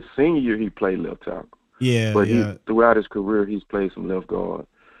 Now, his senior year, he played left tackle. Yeah, but throughout his career, he's played some left guard.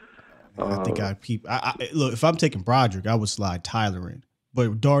 I think look, if I'm taking Broderick, I would slide Tyler in.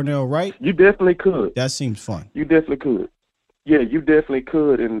 But Darnell Wright, you definitely could. That seems fun. You definitely could. Yeah, you definitely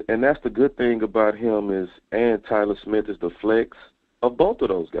could, and that's the good thing about him and Tyler Smith is the flex of both of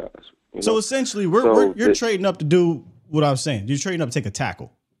those guys. So essentially, you're trading up to do what I was saying. You're trading up to take a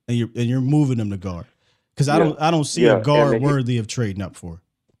tackle, and you're moving them to guard. Because I don't see a guard worthy of trading up for.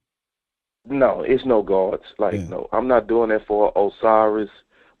 No, it's no guards. No, I'm not doing that for Osiris,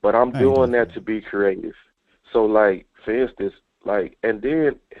 but I'm doing that to be creative. So like for instance, and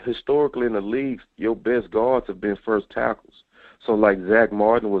then historically in the leagues, your best guards have been first tackles. So like Zach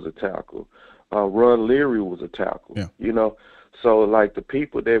Martin was a tackle, Ron Leary was a tackle. Yeah. You know, so like the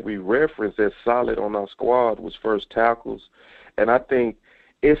people that we reference as solid on our squad was first tackles, and I think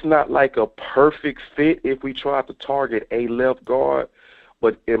it's not like a perfect fit if we try to target a left guard,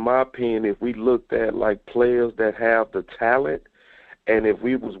 but in my opinion, if we looked at like players that have the talent, and if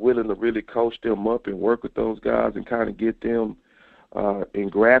we was willing to really coach them up and work with those guys and kind of get them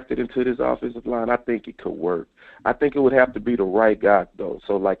engrafted into this offensive line, I think it could work. I think it would have to be the right guy, though.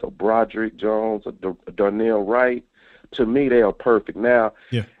 So like a Broderick Jones, a Darnell Wright, to me, they are perfect. Now,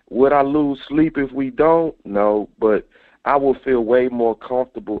 would I lose sleep if we don't? No, but I will feel way more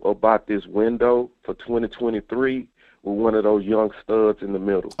comfortable about this window for 2023 with one of those young studs in the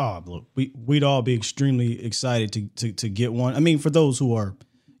middle. Oh, look, we'd all be extremely excited to get one. I mean, for those who are,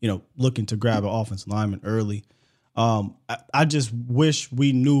 looking to grab an offensive lineman early, I just wish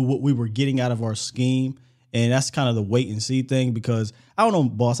we knew what we were getting out of our scheme. And that's kind of the wait and see thing because I don't know,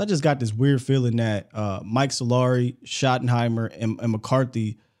 boss. I just got this weird feeling that Mike Solari, Schottenheimer, and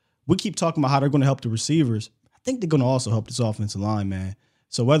McCarthy, we keep talking about how they're going to help the receivers. I think they're going to also help this offensive line, man.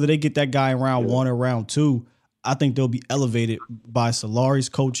 So whether they get that guy in round 1 or round 2, I think they'll be elevated by Solari's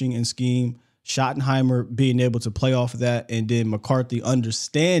coaching and scheme, Schottenheimer being able to play off of that, and then McCarthy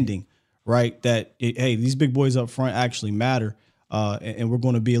understanding, right, that, hey, these big boys up front actually matter, and we're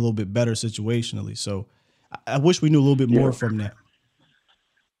going to be a little bit better situationally. So I wish we knew a little bit more from that.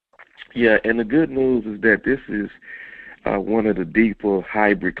 Yeah, and the good news is that this is, one of the deeper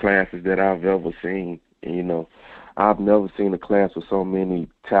hybrid classes that I've ever seen. And, I've never seen a class with so many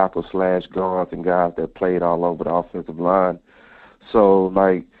tackle/guards and guys that played all over the offensive line. So,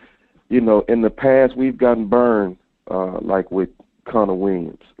 like, in the past we've gotten burned, like with Connor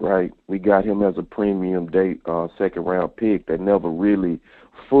Williams, right? We got him as a premium second-round pick that never really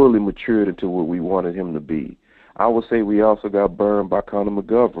fully matured into what we wanted him to be. I would say we also got burned by Connor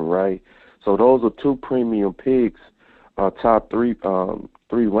McGovern, right? So those are two premium picks, top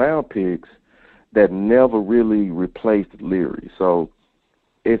three-round picks that never really replaced Leary. So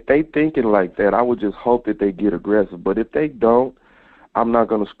if they thinking like that, I would just hope that they get aggressive. But if they don't, I'm not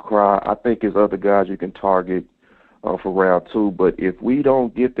going to cry. I think there's other guys you can target for round 2. But if we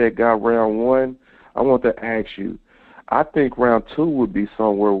don't get that guy round 1, I want to ask you, I think round 2 would be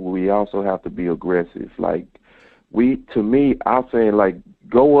somewhere where we also have to be aggressive. Like, I'm saying, like,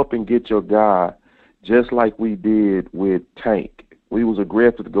 go up and get your guy just like we did with Tank. We was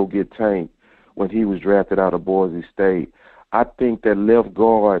aggressive to go get Tank when he was drafted out of Boise State. I think that left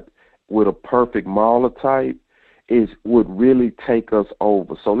guard with a perfect Mauler type would really take us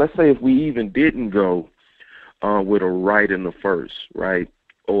over. So let's say if we even didn't go with a right in the first, right,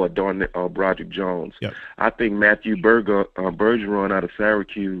 or a Broderick Jones, yep. I think Matthew Bergeron out of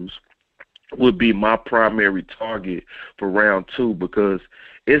Syracuse would be my primary target for round 2 because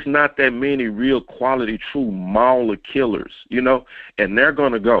it's not that many real quality, true Mauler killers, and they're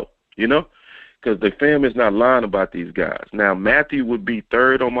going to go, because the film is not lying about these guys. Now, Matthew would be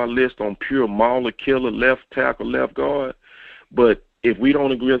third on my list on pure Mauler killer, left tackle, left guard. But if we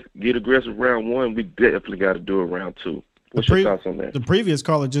don't get aggressive round 1, we definitely got to do it round 2. What's your thoughts on that? The previous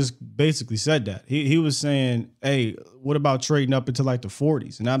caller just basically said that. He was saying, hey, what about trading up into like the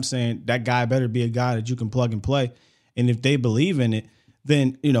 40s? And I'm saying that guy better be a guy that you can plug and play. And if they believe in it,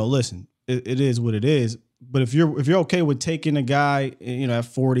 then, listen, it is what it is. But if you're okay with taking a guy, at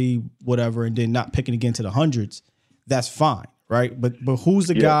 40, whatever, and then not picking again to the hundreds, that's fine, right? But who's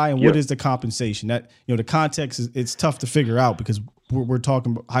the guy and what is the compensation? That the context it's tough to figure out because we're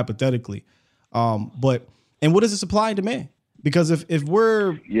talking hypothetically. And what is the supply and demand? Because if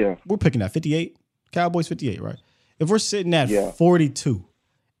we're picking at 58, Cowboys 58, right? If we're sitting at 42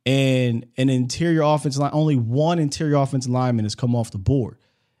 and an interior offensive line, only one interior offensive lineman has come off the board.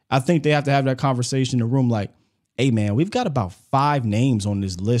 I think they have to have that conversation in the room like, hey, man, we've got about 5 names on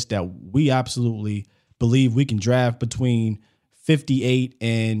this list that we absolutely believe we can draft between 58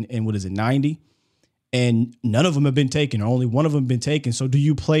 and 90. And none of them have been taken, or only one of them been taken. So do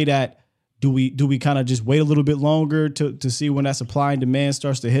you play that? Do we kind of just wait a little bit longer to see when that supply and demand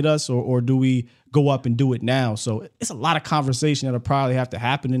starts to hit us, or do we go up and do it now? So it's a lot of conversation that'll probably have to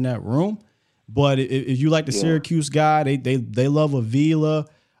happen in that room. But if you like the Syracuse guy, they love Avila.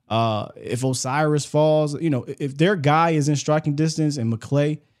 If Osiris falls, if their guy is in striking distance and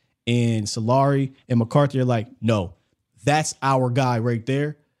McClay and Solari and McCarthy are like, no, that's our guy right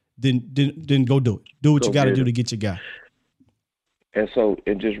there, then go do it. Do what you got to do to get your guy.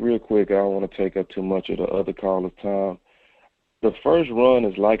 And just real quick, I don't want to take up too much of the other caller's time. The first run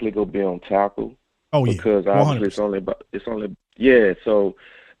is likely going to be on tackle. Oh, yeah. Because obviously it's only so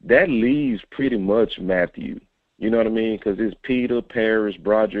that leaves pretty much Matthew. You know what I mean? Because it's Peter, Parrish,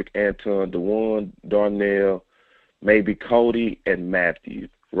 Broderick, Anton, DeJuan, Darnell, maybe Cody, and Matthew,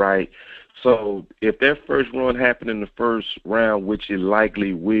 right? So if that first run happened in the first round, which it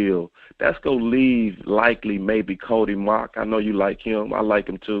likely will, that's going to leave likely maybe Cody Mock. I know you like him. I like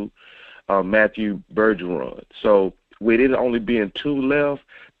him too. Matthew Bergeron. So with it only being 2 left,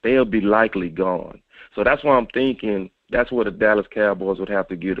 they'll be likely gone. So that's why I'm thinking that's where the Dallas Cowboys would have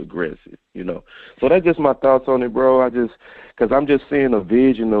to get aggressive, So that's just my thoughts on it, bro. Because I'm just seeing a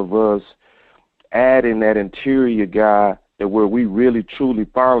vision of us adding that interior guy that where we really, truly,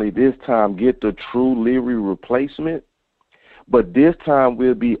 finally this time get the true Leary replacement. But this time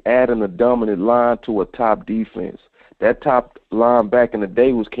we'll be adding a dominant line to a top defense. That top line back in the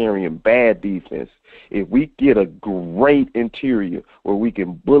day was carrying bad defense. If we get a great interior where we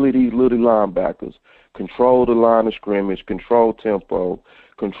can bully these little linebackers, control the line of scrimmage, control tempo,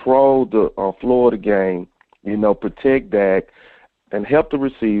 control the floor of the game, protect Dak, and help the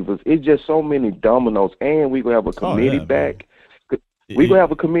receivers. It's just so many dominoes, and we're going to have a committee back. We're going to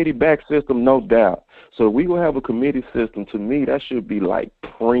have a committee back system, no doubt. So we're going to have a committee system. To me, that should be like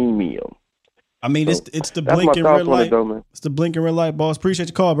premium. I mean, it's the blinking red light. It's the blinking red light, boss. Appreciate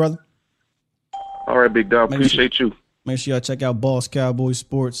your call, brother. All right, big dog. Appreciate you. Make sure y'all check out Boss Cowboy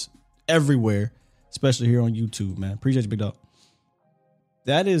Sports everywhere, especially here on YouTube, man. Appreciate you, big dog.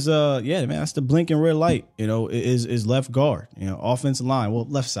 That is, man, that's the blinking red light, is left guard, offensive line. Well,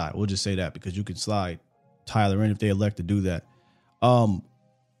 left side. We'll just say that because you can slide Tyler in if they elect to do that. I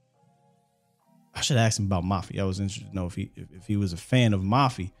should ask him about Mafi. I was interested to know if he was a fan of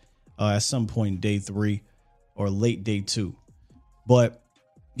Mafi at some point in day 3 or late day 2. But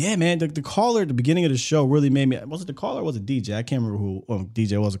yeah, man, the caller at the beginning of the show really made me. Was it the caller or was it DJ? I can't remember who. Well,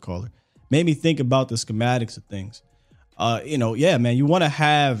 DJ was a caller. Made me think about the schematics of things. Yeah, man, you want to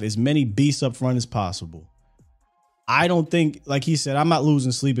have as many beasts up front as possible. I don't think, like he said, I'm not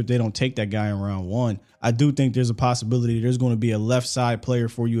losing sleep if they don't take that guy in round 1. I do think there's a possibility there's going to be a left side player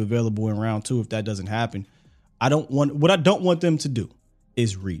for you available in round 2 if that doesn't happen. What I don't want them to do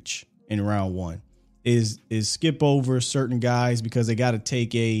is reach in round 1, is skip over certain guys because they got to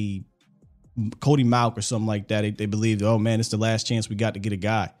take a Cody Mauch or something like that. They believe, oh man, it's the last chance we got to get a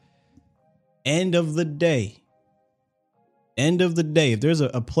guy. End of the day, if there's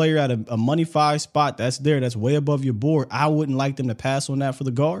a player at a money 5 spot that's way above your board, I wouldn't like them to pass on that for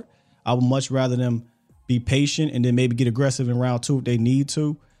the guard. I would much rather them be patient and then maybe get aggressive in round 2 if they need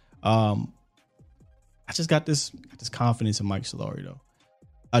to. I just got this confidence in Mike Solari, though.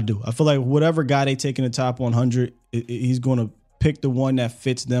 I do. I feel like whatever guy they take in the top 100, he's going to pick the one that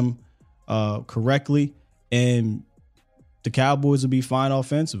fits them correctly, and the Cowboys will be fine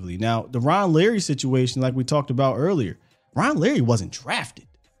offensively. Now, the Ron Leary situation, like we talked about earlier, Ron Leary wasn't drafted.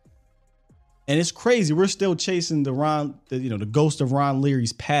 And it's crazy. We're still chasing the ghost of Ron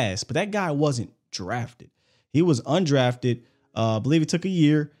Leary's past, but that guy wasn't drafted. He was undrafted. I believe it took a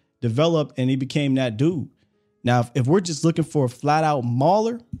year, developed, and he became that dude. Now, if we're just looking for a flat out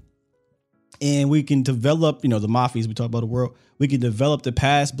mauler and we can develop, the Mafias, we talk about the world, we can develop the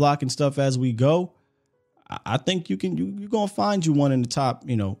pass blocking stuff as we go. I think you're going to find you one in the top,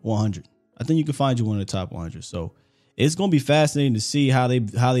 100. I think you can find you one in the top 100. So it's going to be fascinating to see how they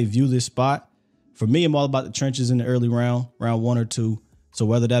view this spot. For me, I'm all about the trenches in the early round 1 or 2. So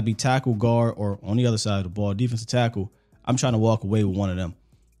whether that be tackle, guard, or on the other side of the ball, defensive tackle, I'm trying to walk away with one of them.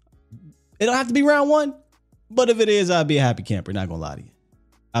 It don't have to be round 1, but if it is, I'll be a happy camper. Not going to lie to you.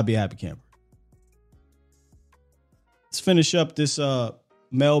 I'll be a happy camper. Let's finish up this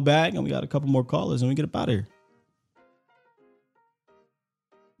mailbag, and we got a couple more callers, and we get up out of here.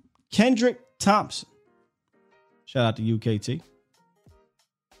 Kendrick Thompson. Shout out to UKT.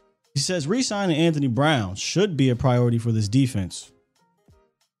 He says, re-signing Anthony Brown should be a priority for this defense.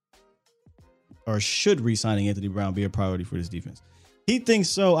 Or should re-signing Anthony Brown be a priority for this defense? He thinks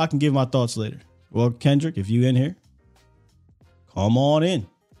so. I can give my thoughts later. Well, Kendrick, if you in here, come on in.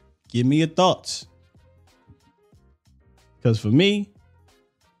 Give me your thoughts. Because for me,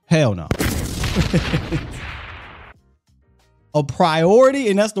 hell no. A priority,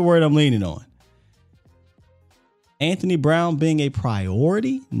 and that's the word I'm leaning on. Anthony Brown being a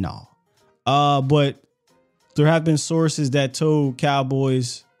priority? No. But there have been sources that told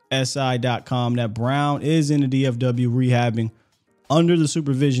CowboysSI.com that Brown is in the DFW rehabbing under the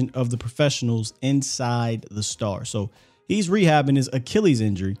supervision of the professionals inside the Star. So he's rehabbing his Achilles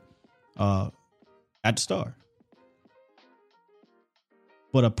injury at the Star.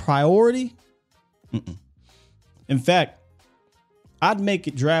 But a priority? Mm-mm. In fact, I'd make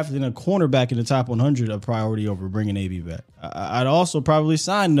it drafting a cornerback in the top 100 a priority over bringing AB back. I'd also probably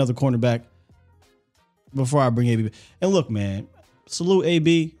sign another cornerback before I bring AB back. And look, man, salute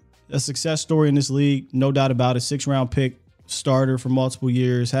AB. A success story in this league, no doubt about it. 6th-round pick, starter for multiple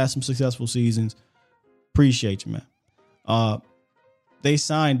years, has some successful seasons. Appreciate you, man. They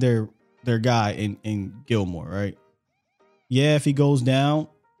signed their guy in Gilmore, right? Yeah, if he goes down,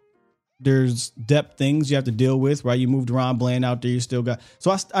 there's depth things you have to deal with, right? You moved Ron Bland out there, you still got.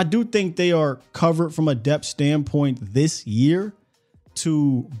 So I do think they are covered from a depth standpoint this year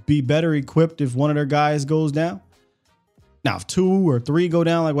to be better equipped if one of their guys goes down. Now, if 2 or 3 go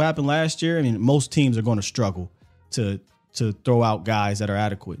down like what happened last year, I mean, most teams are going to struggle to throw out guys that are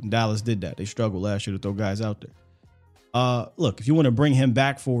adequate. And Dallas did that. They struggled last year to throw guys out there. Look, if you want to bring him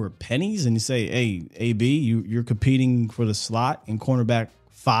back for pennies and you say, hey, AB, you're competing for the slot in cornerback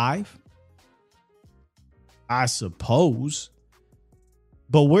 5, I suppose.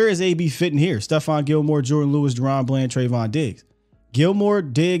 But where is AB fitting here? Stephon Gilmore, Jordan Lewis, Deron Bland, Trayvon Diggs. Gilmore,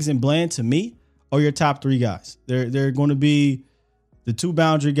 Diggs, and Bland, to me, are your top 3 guys. They're going to be the 2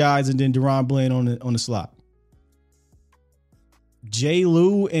 boundary guys and then Deron Bland on the slot. J.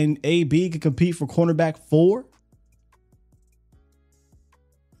 Lou and AB can compete for cornerback 4.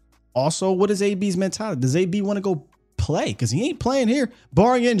 Also, what is AB's mentality? Does AB want to go play? Because he ain't playing here.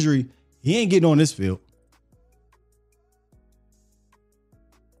 Barring injury, he ain't getting on this field.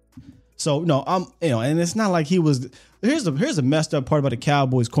 So, no, and it's not like he was. Here's the messed up part about the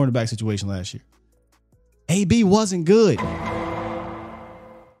Cowboys cornerback situation last year. AB wasn't good.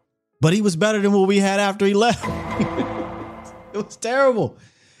 But he was better than what we had after he left. It was terrible.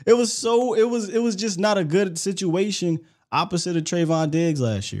 It was just not a good situation opposite of Trayvon Diggs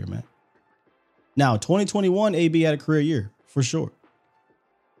last year, man. Now, 2021, AB had a career year, for sure.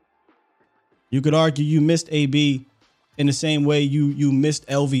 You could argue you missed AB in the same way you missed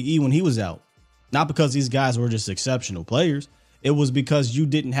LVE when he was out. Not because these guys were just exceptional players. It was because you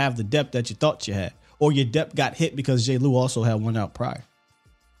didn't have the depth that you thought you had. Or your depth got hit because Jay Lou also had one out prior.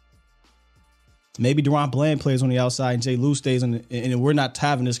 Maybe Deron Bland plays on the outside and Jay Lou stays on and we're not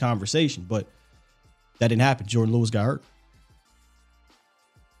having this conversation, but that didn't happen. Jordan Lewis got hurt.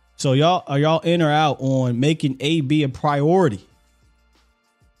 So are y'all in or out on making AB a priority?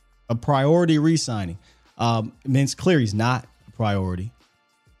 A priority re-signing. It's clear he's not a priority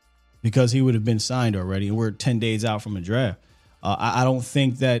because he would have been signed already, and we're 10 days out from a draft. I don't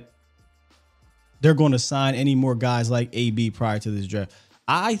think that they're going to sign any more guys like AB prior to this draft.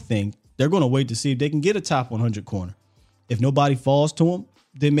 I think they're going to wait to see if they can get a top 100 corner. If nobody falls to him,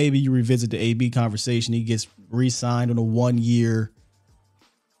 then maybe you revisit the AB conversation. He gets re-signed on a 1-year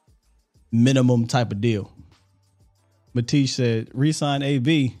minimum type of deal. Matish said, re-sign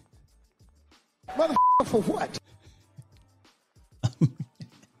AB. Motherfucker, for what?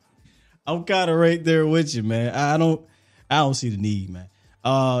 I'm kind of right there with you, man. I don't see the need, man.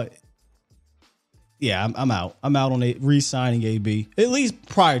 Yeah, I'm out. I'm out on re-signing AB, at least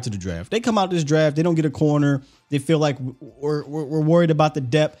prior to the draft. They come out this draft, they don't get a corner. They feel like we're worried about the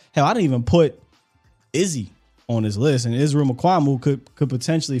depth. Hell, I didn't even put Izzy on this list, and Israel Mukuamu could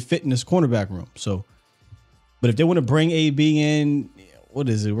potentially fit in this cornerback room. So, but if they want to bring AB in, what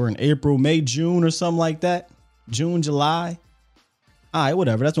is it? We're in April, May, June, or something like that. June, July. All right,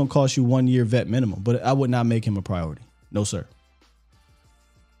 whatever. That's going to cost you 1 year vet minimum, but I would not make him a priority. No, sir.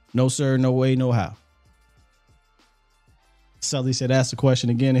 No, sir. No way. No how. Sully said, ask the question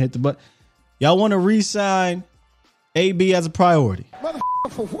again and hit the button. Y'all want to re-sign AB as a priority? Motherfucker,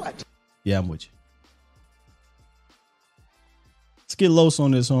 for what? Yeah, I'm with you. Let's get Los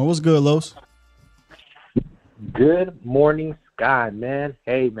on this one. What's good, Los? Good morning, Sky, man.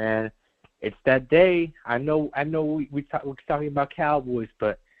 Hey, man. It's that day. I know. We're talking about Cowboys,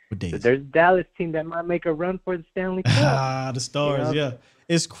 but there's a Dallas team that might make a run for the Stanley Cup. The Stars. Yeah,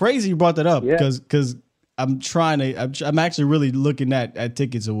 it's crazy you brought that up because I'm actually really looking at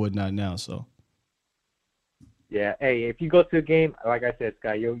tickets and whatnot now. So yeah, hey, if you go to a game, like I said,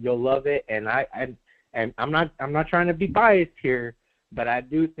 Sky, you'll love it. And I'm not trying to be biased here, but I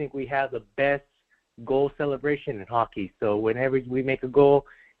do think we have the best goal celebration in hockey. So whenever we make a goal,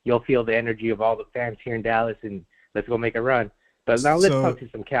 you'll feel the energy of all the fans here in Dallas, and let's go make a run. But now let's talk to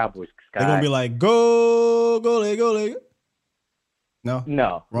some Cowboys, Sky. They're gonna be like, go, Lego. No,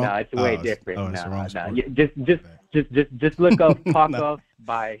 it's way different. Just look up Pop-Off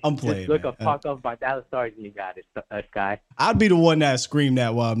by. I'm playing. Just look up Pop-Off by Dallas Stars, and you got it, Sky. I'd be the one that screamed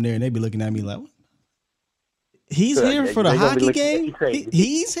that while I'm there, and they'd be looking at me like, what? He's here for the hockey game?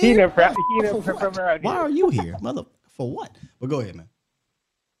 He's here? Why are you here? Mother, for what? But go ahead, man.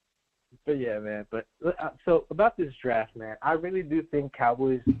 But yeah, man. But so about this draft, man, I really do think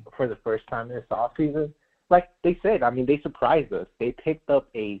Cowboys, for the first time this offseason, like they said, I mean, they surprised us. They picked up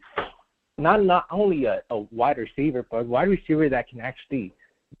not only a wide receiver, but a wide receiver that can actually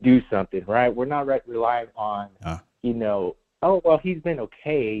do something, right? We're not relying on, he's been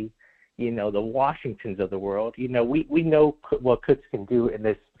okay. The Washingtons of the world. We know what Cooks can do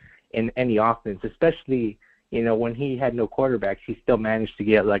in any offense, especially, when he had no quarterbacks, he still managed to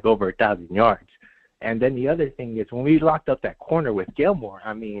get like over 1,000 yards. And then the other thing is when we locked up that corner with Gilmore,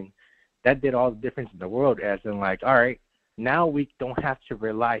 I mean, that did all the difference in the world, as in like, all right, now we don't have to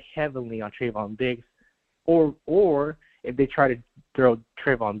rely heavily on Trayvon Diggs, or if they try to throw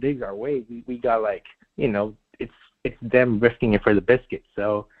Trayvon Diggs our way, we got like, it's them risking it for the biscuit.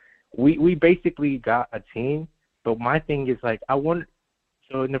 So we basically got a team, but my thing is like,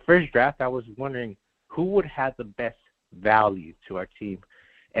 so in the first draft, I was wondering who would have the best value to our team.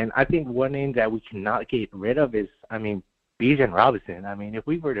 And I think one name that we cannot get rid of is, Bijan Robinson. I mean, if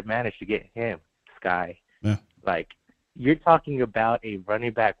we were to manage to get him, Sky, like you're talking about a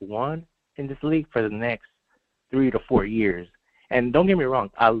running back one in this league for the next 3 to 4 years. And don't get me wrong,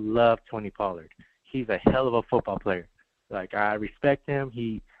 I love Tony Pollard. He's a hell of a football player. Like, I respect him.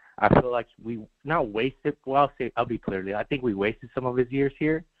 I feel like we not wasted. Well, I'll be clearly. I think we wasted some of his years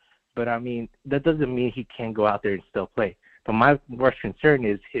here, but I mean that doesn't mean he can't go out there and still play. But my worst concern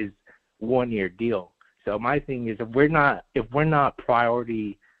is his 1 year deal. So my thing is if we're not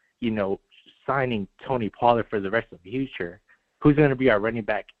priority, signing Tony Pollard for the rest of the future, who's going to be our running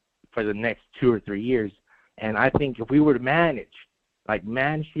back for the next 2 or 3 years? And I think if we were to manage like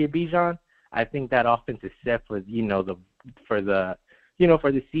manage the Bijan, I think that offense is set for for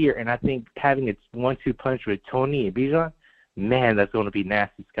this year. And I think having its 1-2 punch with Tony and Bijan, man, that's going to be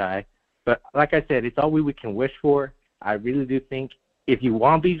nasty, Sky. But like I said, it's all we can wish for. I really do think if you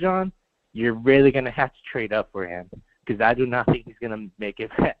want Bijan, you're really going to have to trade up for him, because I do not think he's going to make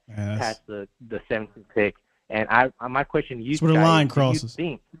it past the 17th pick. And my question to you, Sky, where the line crosses.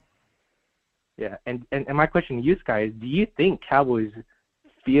 And my question to you, Sky, is do you think Cowboys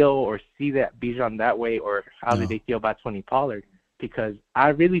feel or see that Bijan that way, or how do they feel about Tony Pollard? Because I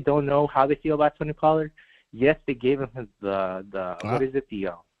really don't know how they feel about Tony Pollard. Yes, they gave him the what is it?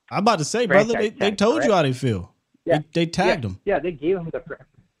 I'm about to say, brother, they told you how they feel. Yeah. They tagged him. Yeah, they gave him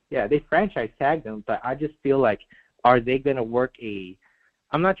they franchise tagged him, but I just feel like, are they going to work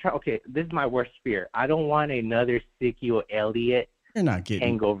I'm not trying, okay, this is my worst fear. I don't want another Ezekiel Elliott You're not getting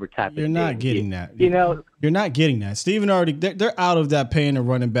hangover type You're of not thing. getting that. You're not getting that. Steven already, they're out of that paying a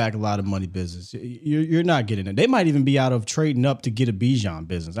running back a lot of money business. You're not getting it. They might even be out of trading up to get a Bijan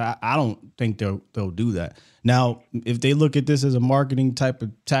business. I don't think they'll do that. Now, if they look at this as a marketing type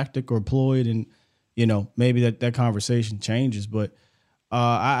of tactic or ploy, then, maybe that conversation changes. But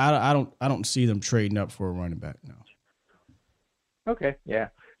I don't see them trading up for a running back now. Okay, yeah.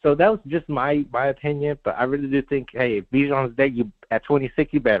 So that was just my opinion, but I really do think, hey, if Bijan's there, at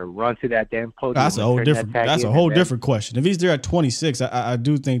 26, you better run to that damn podium. That's a whole different question. If he's there at 26, I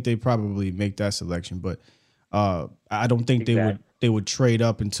do think they probably make that selection, but I don't think they would trade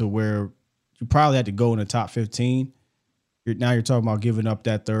up into where you probably had to go in the top 15. Now you're talking about giving up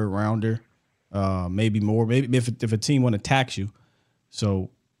that third rounder, maybe more. Maybe if a team want to tax you.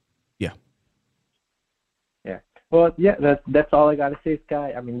 So, yeah. Yeah. Well, yeah, that's all I got to say,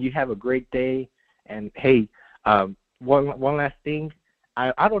 Sky. I mean, you have a great day. And, hey, one last thing.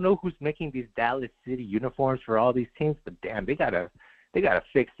 I don't know who's making these Dallas City uniforms for all these teams, but, damn, they gotta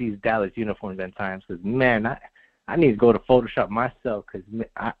fix these Dallas uniforms at times because, man, I need to go to Photoshop myself because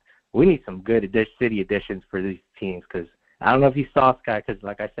we need some good city editions for these teams because I don't know if you saw, Sky, because,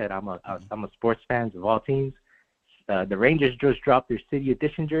 like I said, I'm a sports fan of all teams. The Rangers just dropped their city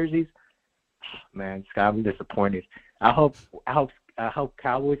edition jerseys. Man, Scott, I'm disappointed. I hope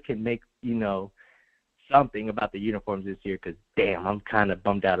Cowboys can make something about the uniforms this year because damn, I'm kind of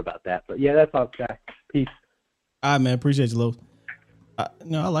bummed out about that. But yeah, that's all, Scott. Peace. All right, man. Appreciate you, Lo. I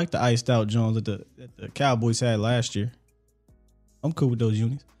like the iced out Jones that the Cowboys had last year. I'm cool with those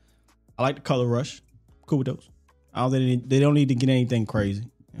unis. I like the color rush. Cool with those. They don't need to get anything crazy.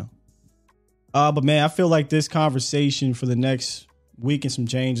 But man, I feel like this conversation for the next week and some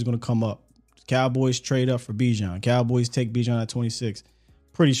change is going to come up. Cowboys trade up for Bijan. Cowboys take Bijan at 26.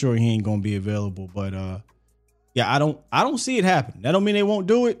 Pretty sure he ain't going to be available, but yeah, I don't see it happen. That don't mean they won't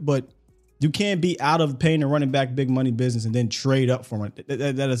do it, but you can't be out of paying a running back big money business and then trade up for it.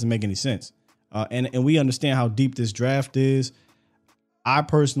 That doesn't make any sense. And we understand how deep this draft is. I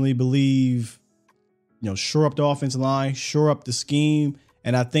personally believe, shore up the offensive line, shore up the scheme,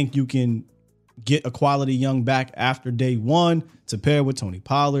 and I think you can get a quality young back after day one to pair with Tony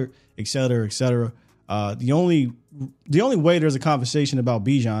Pollard, et cetera, et cetera. The only way there's a conversation about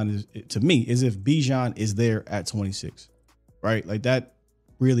Bijan to me is if Bijan is there at 26, right? Like that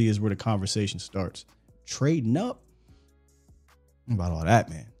really is where the conversation starts. Trading up? What about all that,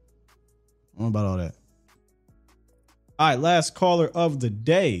 man? What about all that? All right, last caller of the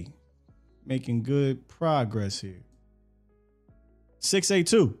day. Making good progress here.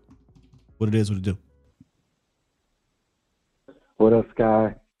 682. What it is, what it do. What up,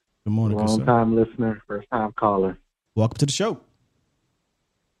 Sky? Good morning, long time listener, first time caller. Welcome to the show.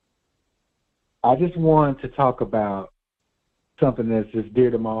 I just wanted to talk about something that's just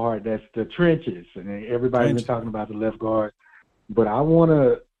dear to my heart. That's the trenches, and everybody's been talking about the left guard, but I want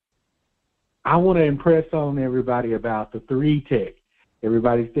to impress on everybody about the 3 tech.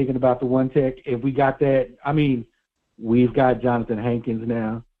 Everybody's thinking about the 1 tech. If we got that, I mean, we've got Jonathan Hankins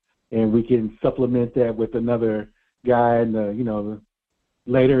now. And we can supplement that with another guy in the,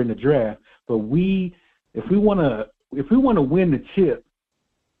 later in the draft. But if we want to win the chip,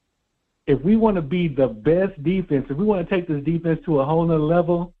 if we want to be the best defense, if we want to take this defense to a whole nother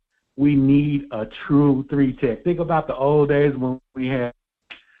level, we need a true 3 tech. Think about the old days when we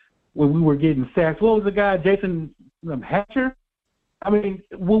were getting sacks. What was the guy, Jason Hatcher? I mean,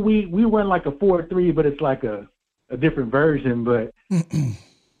 when we run like a 4-3, but it's like a different version, but.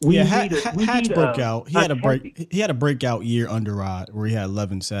 Hatch broke out. He had a breakout year under Rod where he had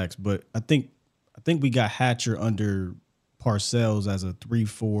 11 sacks, but I think we got Hatcher under Parcells as a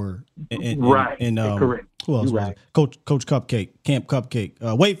 3-4. Right. Correct. Who else was it? Coach Cupcake, Camp Cupcake,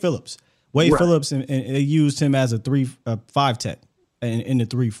 Wade Phillips. Phillips, and they used him as a 5 tech. in the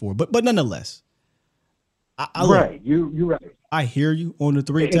 3-4. But nonetheless, you're right. I hear you on the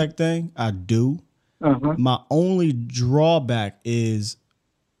 3-tech thing. I do. Uh-huh. My only drawback is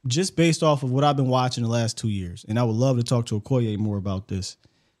just based off of what I've been watching the last 2 years, and I would love to talk to Okoye more about this.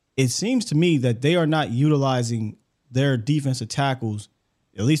 It seems to me that they are not utilizing their defensive tackles,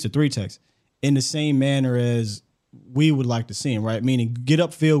 at least the 3-techs, in the same manner as we would like to see them, right? Meaning get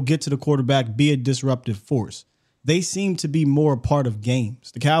upfield, get to the quarterback, be a disruptive force. They seem to be more a part of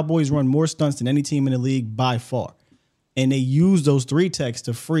games. The Cowboys run more stunts than any team in the league by far. And they use those 3-techs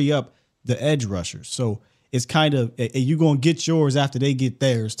to free up the edge rushers. So it's kind of, you're going to get yours after they get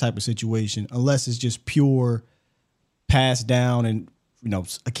theirs type of situation, unless it's just pure pass down and,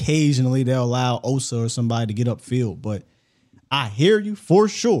 occasionally they'll allow Osa or somebody to get upfield. But I hear you for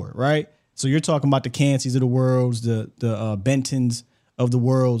sure, right? So you're talking about the Canseys of the worlds, the Bentons of the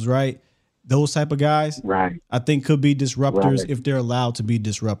worlds, right? Those type of guys, right? I think could be disruptors if they're allowed to be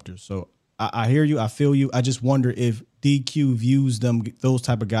disruptors. So I hear you. I feel you. I just wonder if DQ views those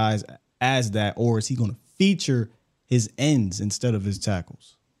type of guys as that, or is he going to feature his ends instead of his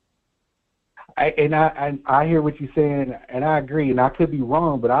tackles? I hear what you're saying, and I agree, and I could be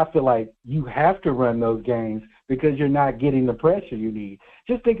wrong, but I feel like you have to run those games because you're not getting the pressure you need.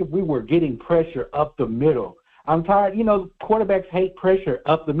 Just think if we were getting pressure up the middle. I'm tired. Quarterbacks hate pressure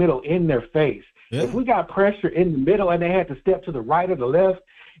up the middle in their face. Yeah. If we got pressure in the middle and they had to step to the right or the left,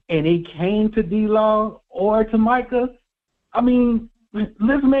 and it came to D-Law or to Micah,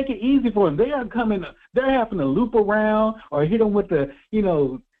 let's make it easy for them. They're having to loop around or hit them with the,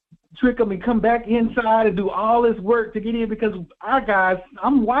 trick them and come back inside and do all this work to get in because our guys,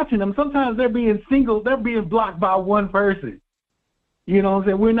 I'm watching them. Sometimes they're being blocked by one person. You know what I'm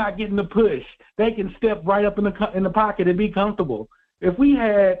saying? We're not getting the push. They can step right up in the pocket and be comfortable. If we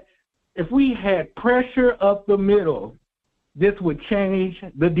had pressure up the middle, this would change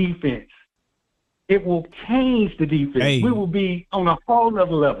the defense. It will change the defense. Hey, we will be on a whole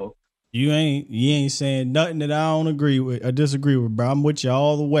other level. You ain't saying nothing that I don't agree with or disagree with, bro. I'm with you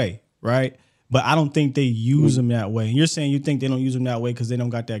all the way, right? But I don't think they use them that way. And you're saying you think they don't use them that way because they don't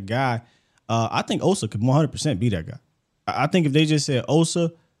got that guy. I think Osa could 100% be that guy. I think if they just said,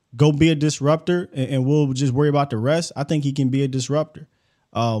 Osa, go be a disruptor and we'll just worry about the rest, I think he can be a disruptor.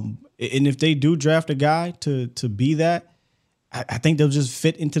 And if they do draft a guy to be that, I think they'll just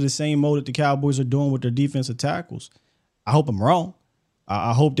fit into the same mode that the Cowboys are doing with their defensive tackles. I hope I'm wrong.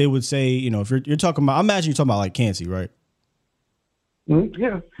 I hope they would say, if you're talking about, I imagine you're talking about like Kancey, right?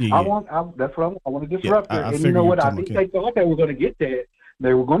 Yeah. That's what I want to disrupt her. And you know what? I think they thought they were going to get that.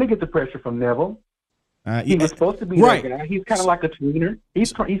 They were going to get the pressure from Neville. He was supposed to be that guy. He's kind of like a tweener.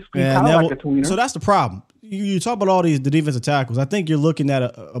 He's kind of like a tweener. So that's the problem. You talk about all the defensive tackles. I think you're looking at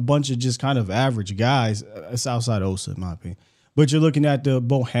a bunch of just kind of average guys. It's outside Osa, in my opinion. But you're looking at the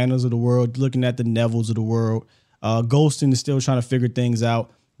Bohannas of the world, looking at the Nevilles of the world. Golston is still trying to figure things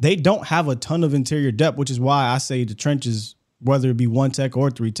out. They don't have a ton of interior depth, which is why I say the trenches, whether it be 1-tech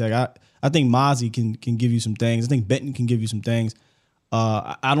or 3-tech, I think Mozzie can give you some things. I think Benton can give you some things.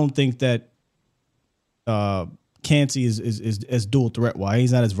 I don't think that Kancey is as dual threat wise.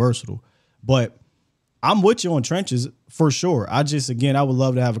 He's not as versatile. But I'm with you on trenches for sure. I would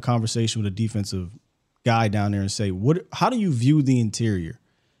love to have a conversation with a defensive guy down there and say, how do you view the interior?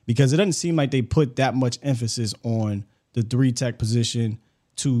 Because it doesn't seem like they put that much emphasis on the 3-tech position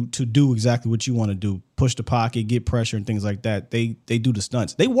to do exactly what you want to do. Push the pocket, get pressure and things like that. They do the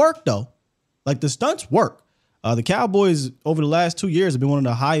stunts. They work though. Like the stunts work. The Cowboys over the last 2 years have been one of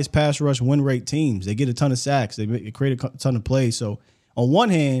the highest pass rush win rate teams. They get a ton of sacks. They create a ton of plays. So on one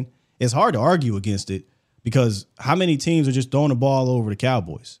hand, it's hard to argue against it because how many teams are just throwing the ball over the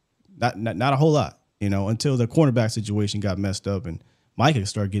Cowboys? Not a whole lot, until the cornerback situation got messed up and Micah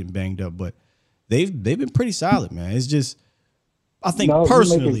started getting banged up. But they've been pretty solid, man. It's just, I think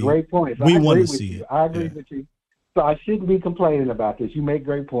personally, great points. We want to see it. I agree with you. So I shouldn't be complaining about this. You make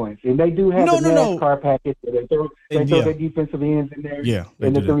great points. And they do have the NASCAR package. They throw their defensive ends in there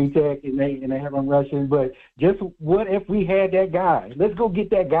in the 3-tech, and they have them rushing. But just what if we had that guy? Let's go get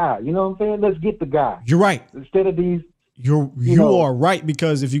that guy. You know what I'm saying? Let's get the guy. You're right. Instead of these. You are right,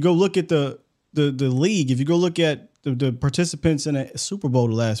 because if you go look at the league, if you go look at the participants in a Super Bowl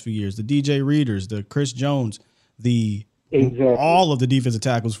the last few years, the DJ Readers, the Chris Jones, all of the defensive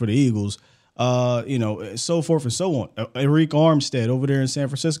tackles for the Eagles, so forth and so on. Arik Armstead over there in San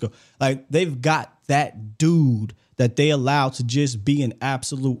Francisco. Like, they've got that dude that they allow to just be an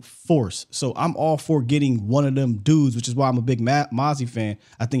absolute force. So I'm all for getting one of them dudes, which is why I'm a big Mozzie fan.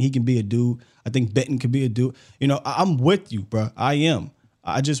 I think he can be a dude. I think Benton could be a dude. I'm with you, bro. I am.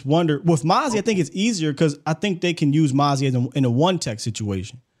 I just wonder with Mozzie. I think it's easier because I think they can use Mozzie in a one tech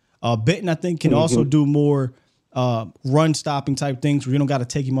situation. Benton, I think, can also do more run stopping type things where you don't got to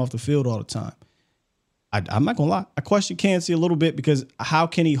take him off the field all the time. I'm not gonna lie. I question Kancey a little bit because how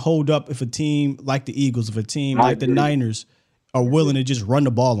can he hold up if a team like the Eagles, if a team like the Niners are willing to just run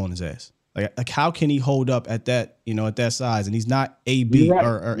the ball on his ass? Like how can he hold up at that, at that size? And he's not AB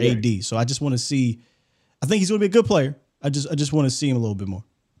or AD. So I just want to see. I think he's going to be a good player. I just want to see him a little bit more.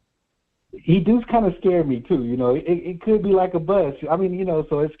 He does kind of scare me too. It could be like a bust. I mean,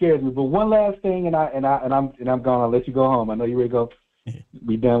 so it scares me. But one last thing, and I'm gone. I'll let you go home. I know you're ready to go.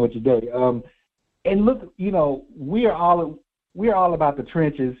 Be done with your day. And look, we are all about the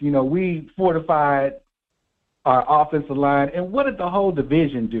trenches. We fortified our offensive line, and what did the whole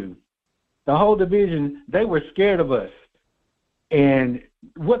division do? The whole division, they were scared of us. And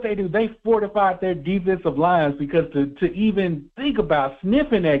what they do, they fortified their defensive lines because to even think about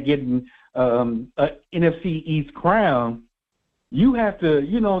sniffing at getting an NFC East crown, you have to,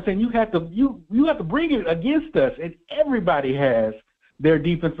 you have to bring it against us. And everybody has their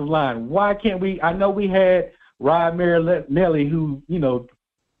defensive line. Why can't we? I know we had Rod Marinelli who,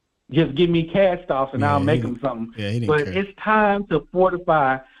 just give me cast-offs and I'll make them something. Yeah, but it's time to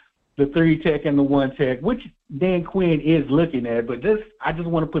fortify the 3-tech and the 1-tech, which Dan Quinn is looking at. But I just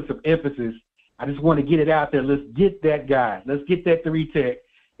want to put some emphasis. I just want to get it out there. Let's get that guy. Let's get that 3-tech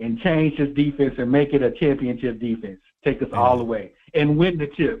and change his defense and make it a championship defense. Take us all the way and win the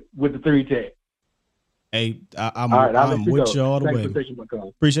chip with the 3-tech. Hey, I'm with you all the way.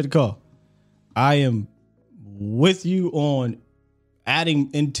 Appreciate the call. I am with you on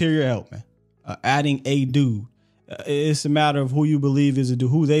adding interior help, man. Adding a dude. It's a matter of who you believe is a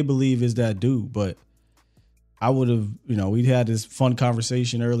dude, who they believe is that dude. But I would have, we had this fun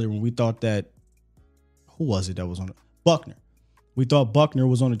conversation earlier when we thought that, who was it that was on it? Buckner. We thought Buckner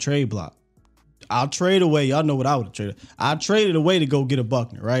was on the trade block. I'll trade away. Y'all know what I would have traded. I traded away to go get a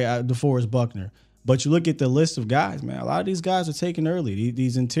Buckner, right? DeForest Buckner. But you look at the list of guys, man, a lot of these guys are taken early.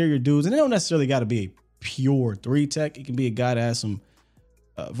 These interior dudes, and they don't necessarily got to be a pure 3-tech. It can be a guy that has some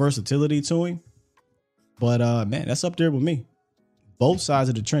versatility to him. But, man, that's up there with me. Both sides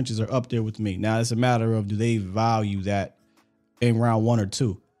of the trenches are up there with me. Now, it's a matter of do they value that in round 1 or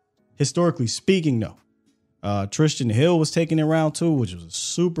 2. Historically speaking, no. Tristan Hill was taken in round 2, which was a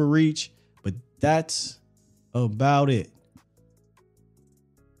super reach. But that's about it.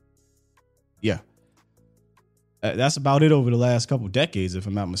 Yeah. That's about it over the last couple decades, if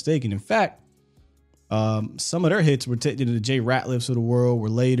I'm not mistaken. In fact, some of their hits were taken to the Jay Ratliffs of the world were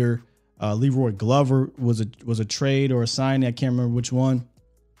later. Leroy Glover was a trade or a signing. I can't remember which one.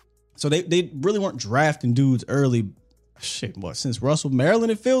 So they really weren't drafting dudes early. Since Russell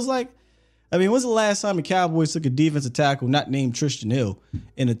Maryland, it feels like. I mean, when's the last time the Cowboys took a defensive tackle not named Tristan Hill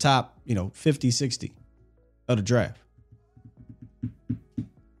in the top, 50, 60 of the draft?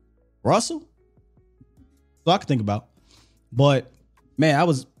 Russell? So I can think about. But, man,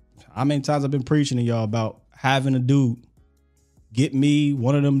 how many times I've been preaching to y'all about having a dude. Get me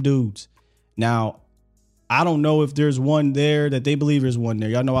one of them dudes. Now, I don't know if there's one there that they believe there's one there.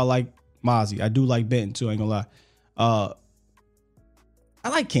 Y'all know I like Mozzie. I do like Benton too. I ain't gonna lie. I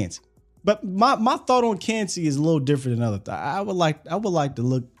like Kancey, but my thought on Kancey is a little different than other. I would like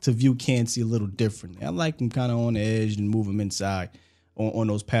to view Kancey a little differently. I like him kind of on the edge and move him inside on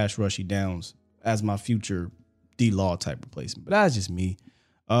those pass rushy downs as my future D-Law type replacement. But that's just me,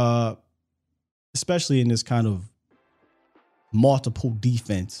 especially in this kind of multiple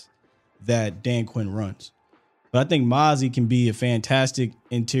defense that Dan Quinn runs. But I think Mozzie can be a fantastic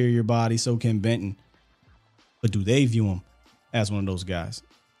interior body. So can Benton. But do they view him as one of those guys?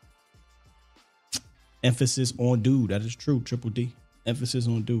 Emphasis on dude. That is true. Triple D. Emphasis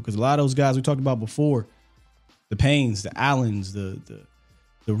on dude. Because a lot of those guys we talked about before, the Paynes, the Allens, the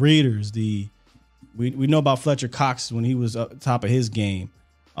Readers, we know about Fletcher Cox when he was up top of his game.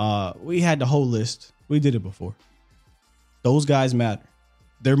 We had the whole list. We did it before. Those guys matter.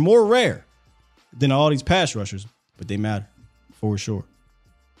 They're more rare than all these pass rushers, but they matter for sure.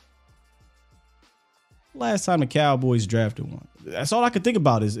 Last time the Cowboys drafted one. That's all I could think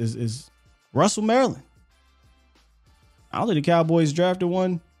about is Russell Maryland. I don't think the Cowboys drafted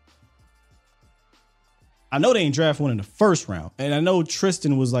one. I know they ain't draft one in the first round. And I know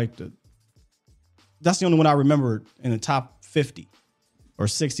Tristan was like that's the only one I remember in the top 50 or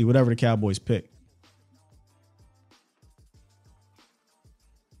 60, whatever the Cowboys picked.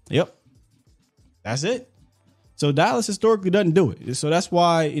 Yep. That's it. So Dallas historically doesn't do it. So that's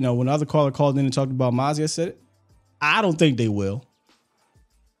why, when the other caller called in and talked about Mozzie, I said it. I don't think they will.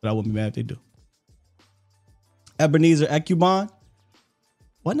 But I wouldn't be mad if they do. Ebenezer Ecubon.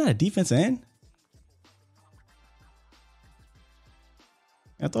 Wasn't that a defensive end?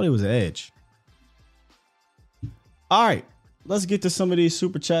 I thought he was an edge. All right, let's get to some of these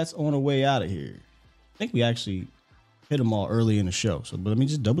super chats on the way out of here. I think we actually hit them all early in the show. So, but let me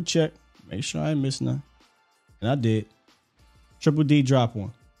just double check, make sure I ain't missing none. And I did. Triple D drop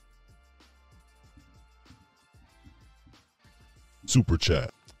one. Super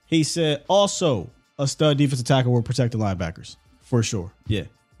chat. He said, also, a stud defensive tackle will protect the linebackers. For sure. Yeah.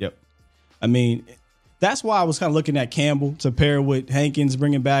 Yep. I mean, that's why I was kind of looking at Campbell to pair with Hankins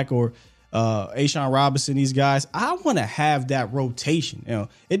bringing back or A'Shawn Robinson, these guys. I want to have that rotation. You know,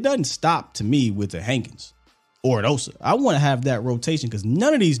 it doesn't stop to me with the Hankins or Osa. I want to have that rotation because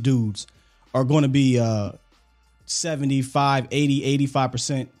none of these dudes are going to be 75, 80,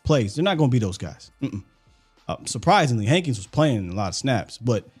 85% plays. They're not going to be those guys. Surprisingly, Hankins was playing a lot of snaps,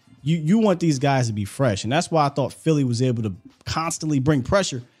 but you want these guys to be fresh. And that's why I thought Philly was able to constantly bring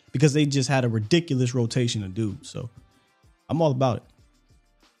pressure because they just had a ridiculous rotation of dudes. So I'm all about it.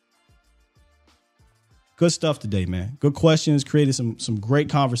 Good stuff today, man. Good questions. Created some great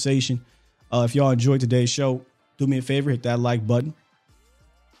conversation. If y'all enjoyed today's show, do me a favor, hit that like button.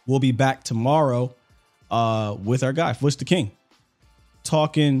 We'll be back tomorrow with our guy, Foots the King,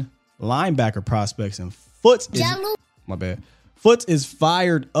 talking linebacker prospects. And Foots is, my bad. Foots is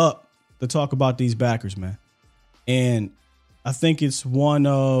fired up to talk about these backers, man. And I think it's one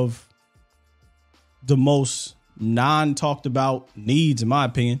of the most non-talked about needs, in my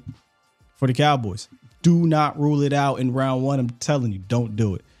opinion, for the Cowboys. Do not rule it out in round one. I'm telling you, don't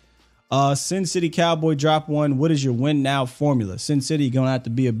do it. Sin City Cowboy drop one. What is your win now formula? Sin City, you're going to have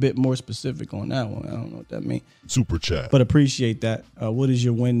to be a bit more specific on that one. I don't know what that means. Super chat. But appreciate that. What is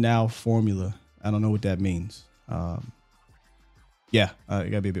your win now formula? I don't know what that means. You got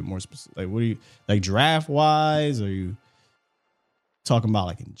to be a bit more specific. Like, what are you, like draft wise? Are you talking about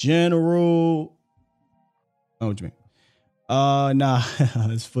like in general? I know what you mean. Nah,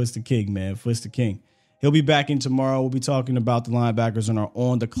 it's Foots the King, man. Foots the King. He'll be back in tomorrow. We'll be talking about the linebackers on our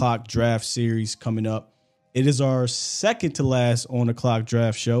On the Clock draft series coming up. It is our second to last On the Clock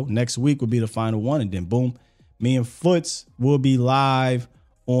draft show. Next week will be the final one, and then boom, me and Foots will be live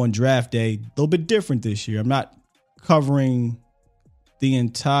on draft day. A little bit different this year. I'm not covering the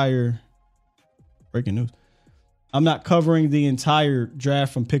entire breaking news. I'm not covering the entire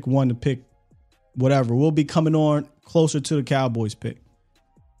draft from pick 1 to pick whatever. We'll be coming on closer to the Cowboys pick.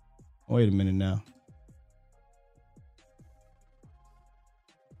 Wait a minute now.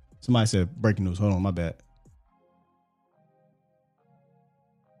 Somebody said breaking news. Hold on, my bad.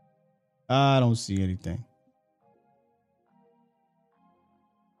 I don't see anything.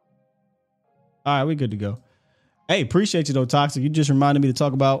 All right, we good to go. Hey, appreciate you though, Toxic. You just reminded me to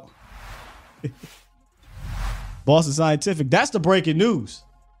talk about Boston Scientific. That's the breaking news.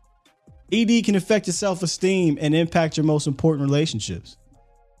 ED can affect your self-esteem and impact your most important relationships.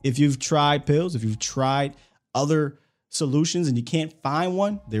 If you've tried pills, if you've tried other solutions and you can't find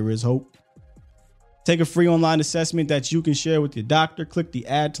one, there is hope. Take a free online assessment that you can share with your doctor. Click the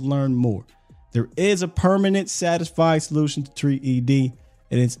ad to learn more. There is a permanent, satisfying solution to treat ED,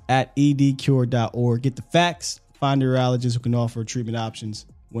 and it's at edcure.org. Get the facts. Find your urologist who can offer treatment options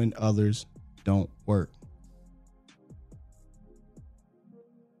when others don't work.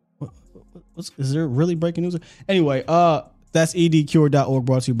 Is there really breaking news? Anyway, that's edcure.org,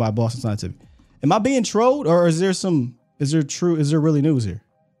 brought to you by Boston Scientific. Am I being trolled, or is there really news here?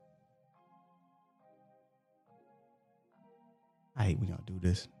 I hate when y'all do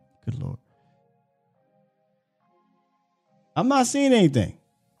this. Good Lord. I'm not seeing anything.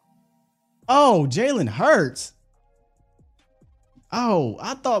 Oh, Jalen Hurts. Oh,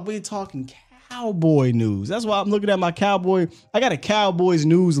 I thought we were talking Cowboy news. That's why I'm looking at my Cowboy. I got a Cowboys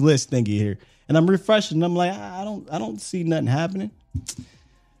news list thingy here, and I'm refreshing. And I'm like, I don't see nothing happening.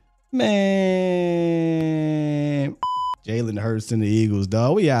 Man, Jalen Hurts and the Eagles,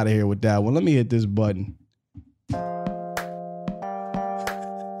 dog. We out of here with that one. Let me hit this button.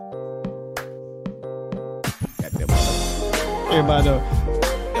 Everybody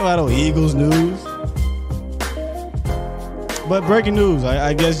know Eagles news. But breaking news,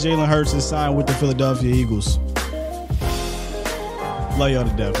 I guess Jalen Hurts is signed with the Philadelphia Eagles. Love y'all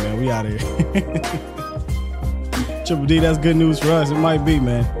to death, man. We out of here. Triple D, that's good news for us. It might be,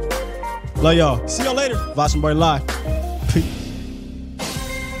 man. Love y'all. See y'all later. Vasenberg Live. Peace.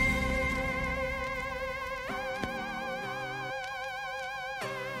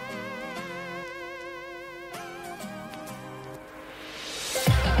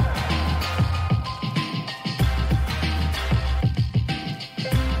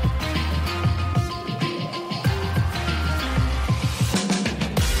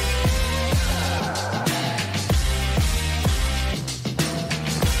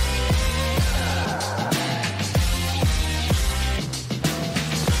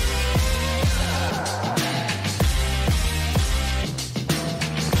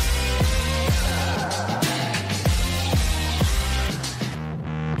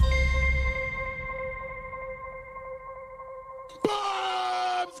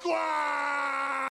 Squad.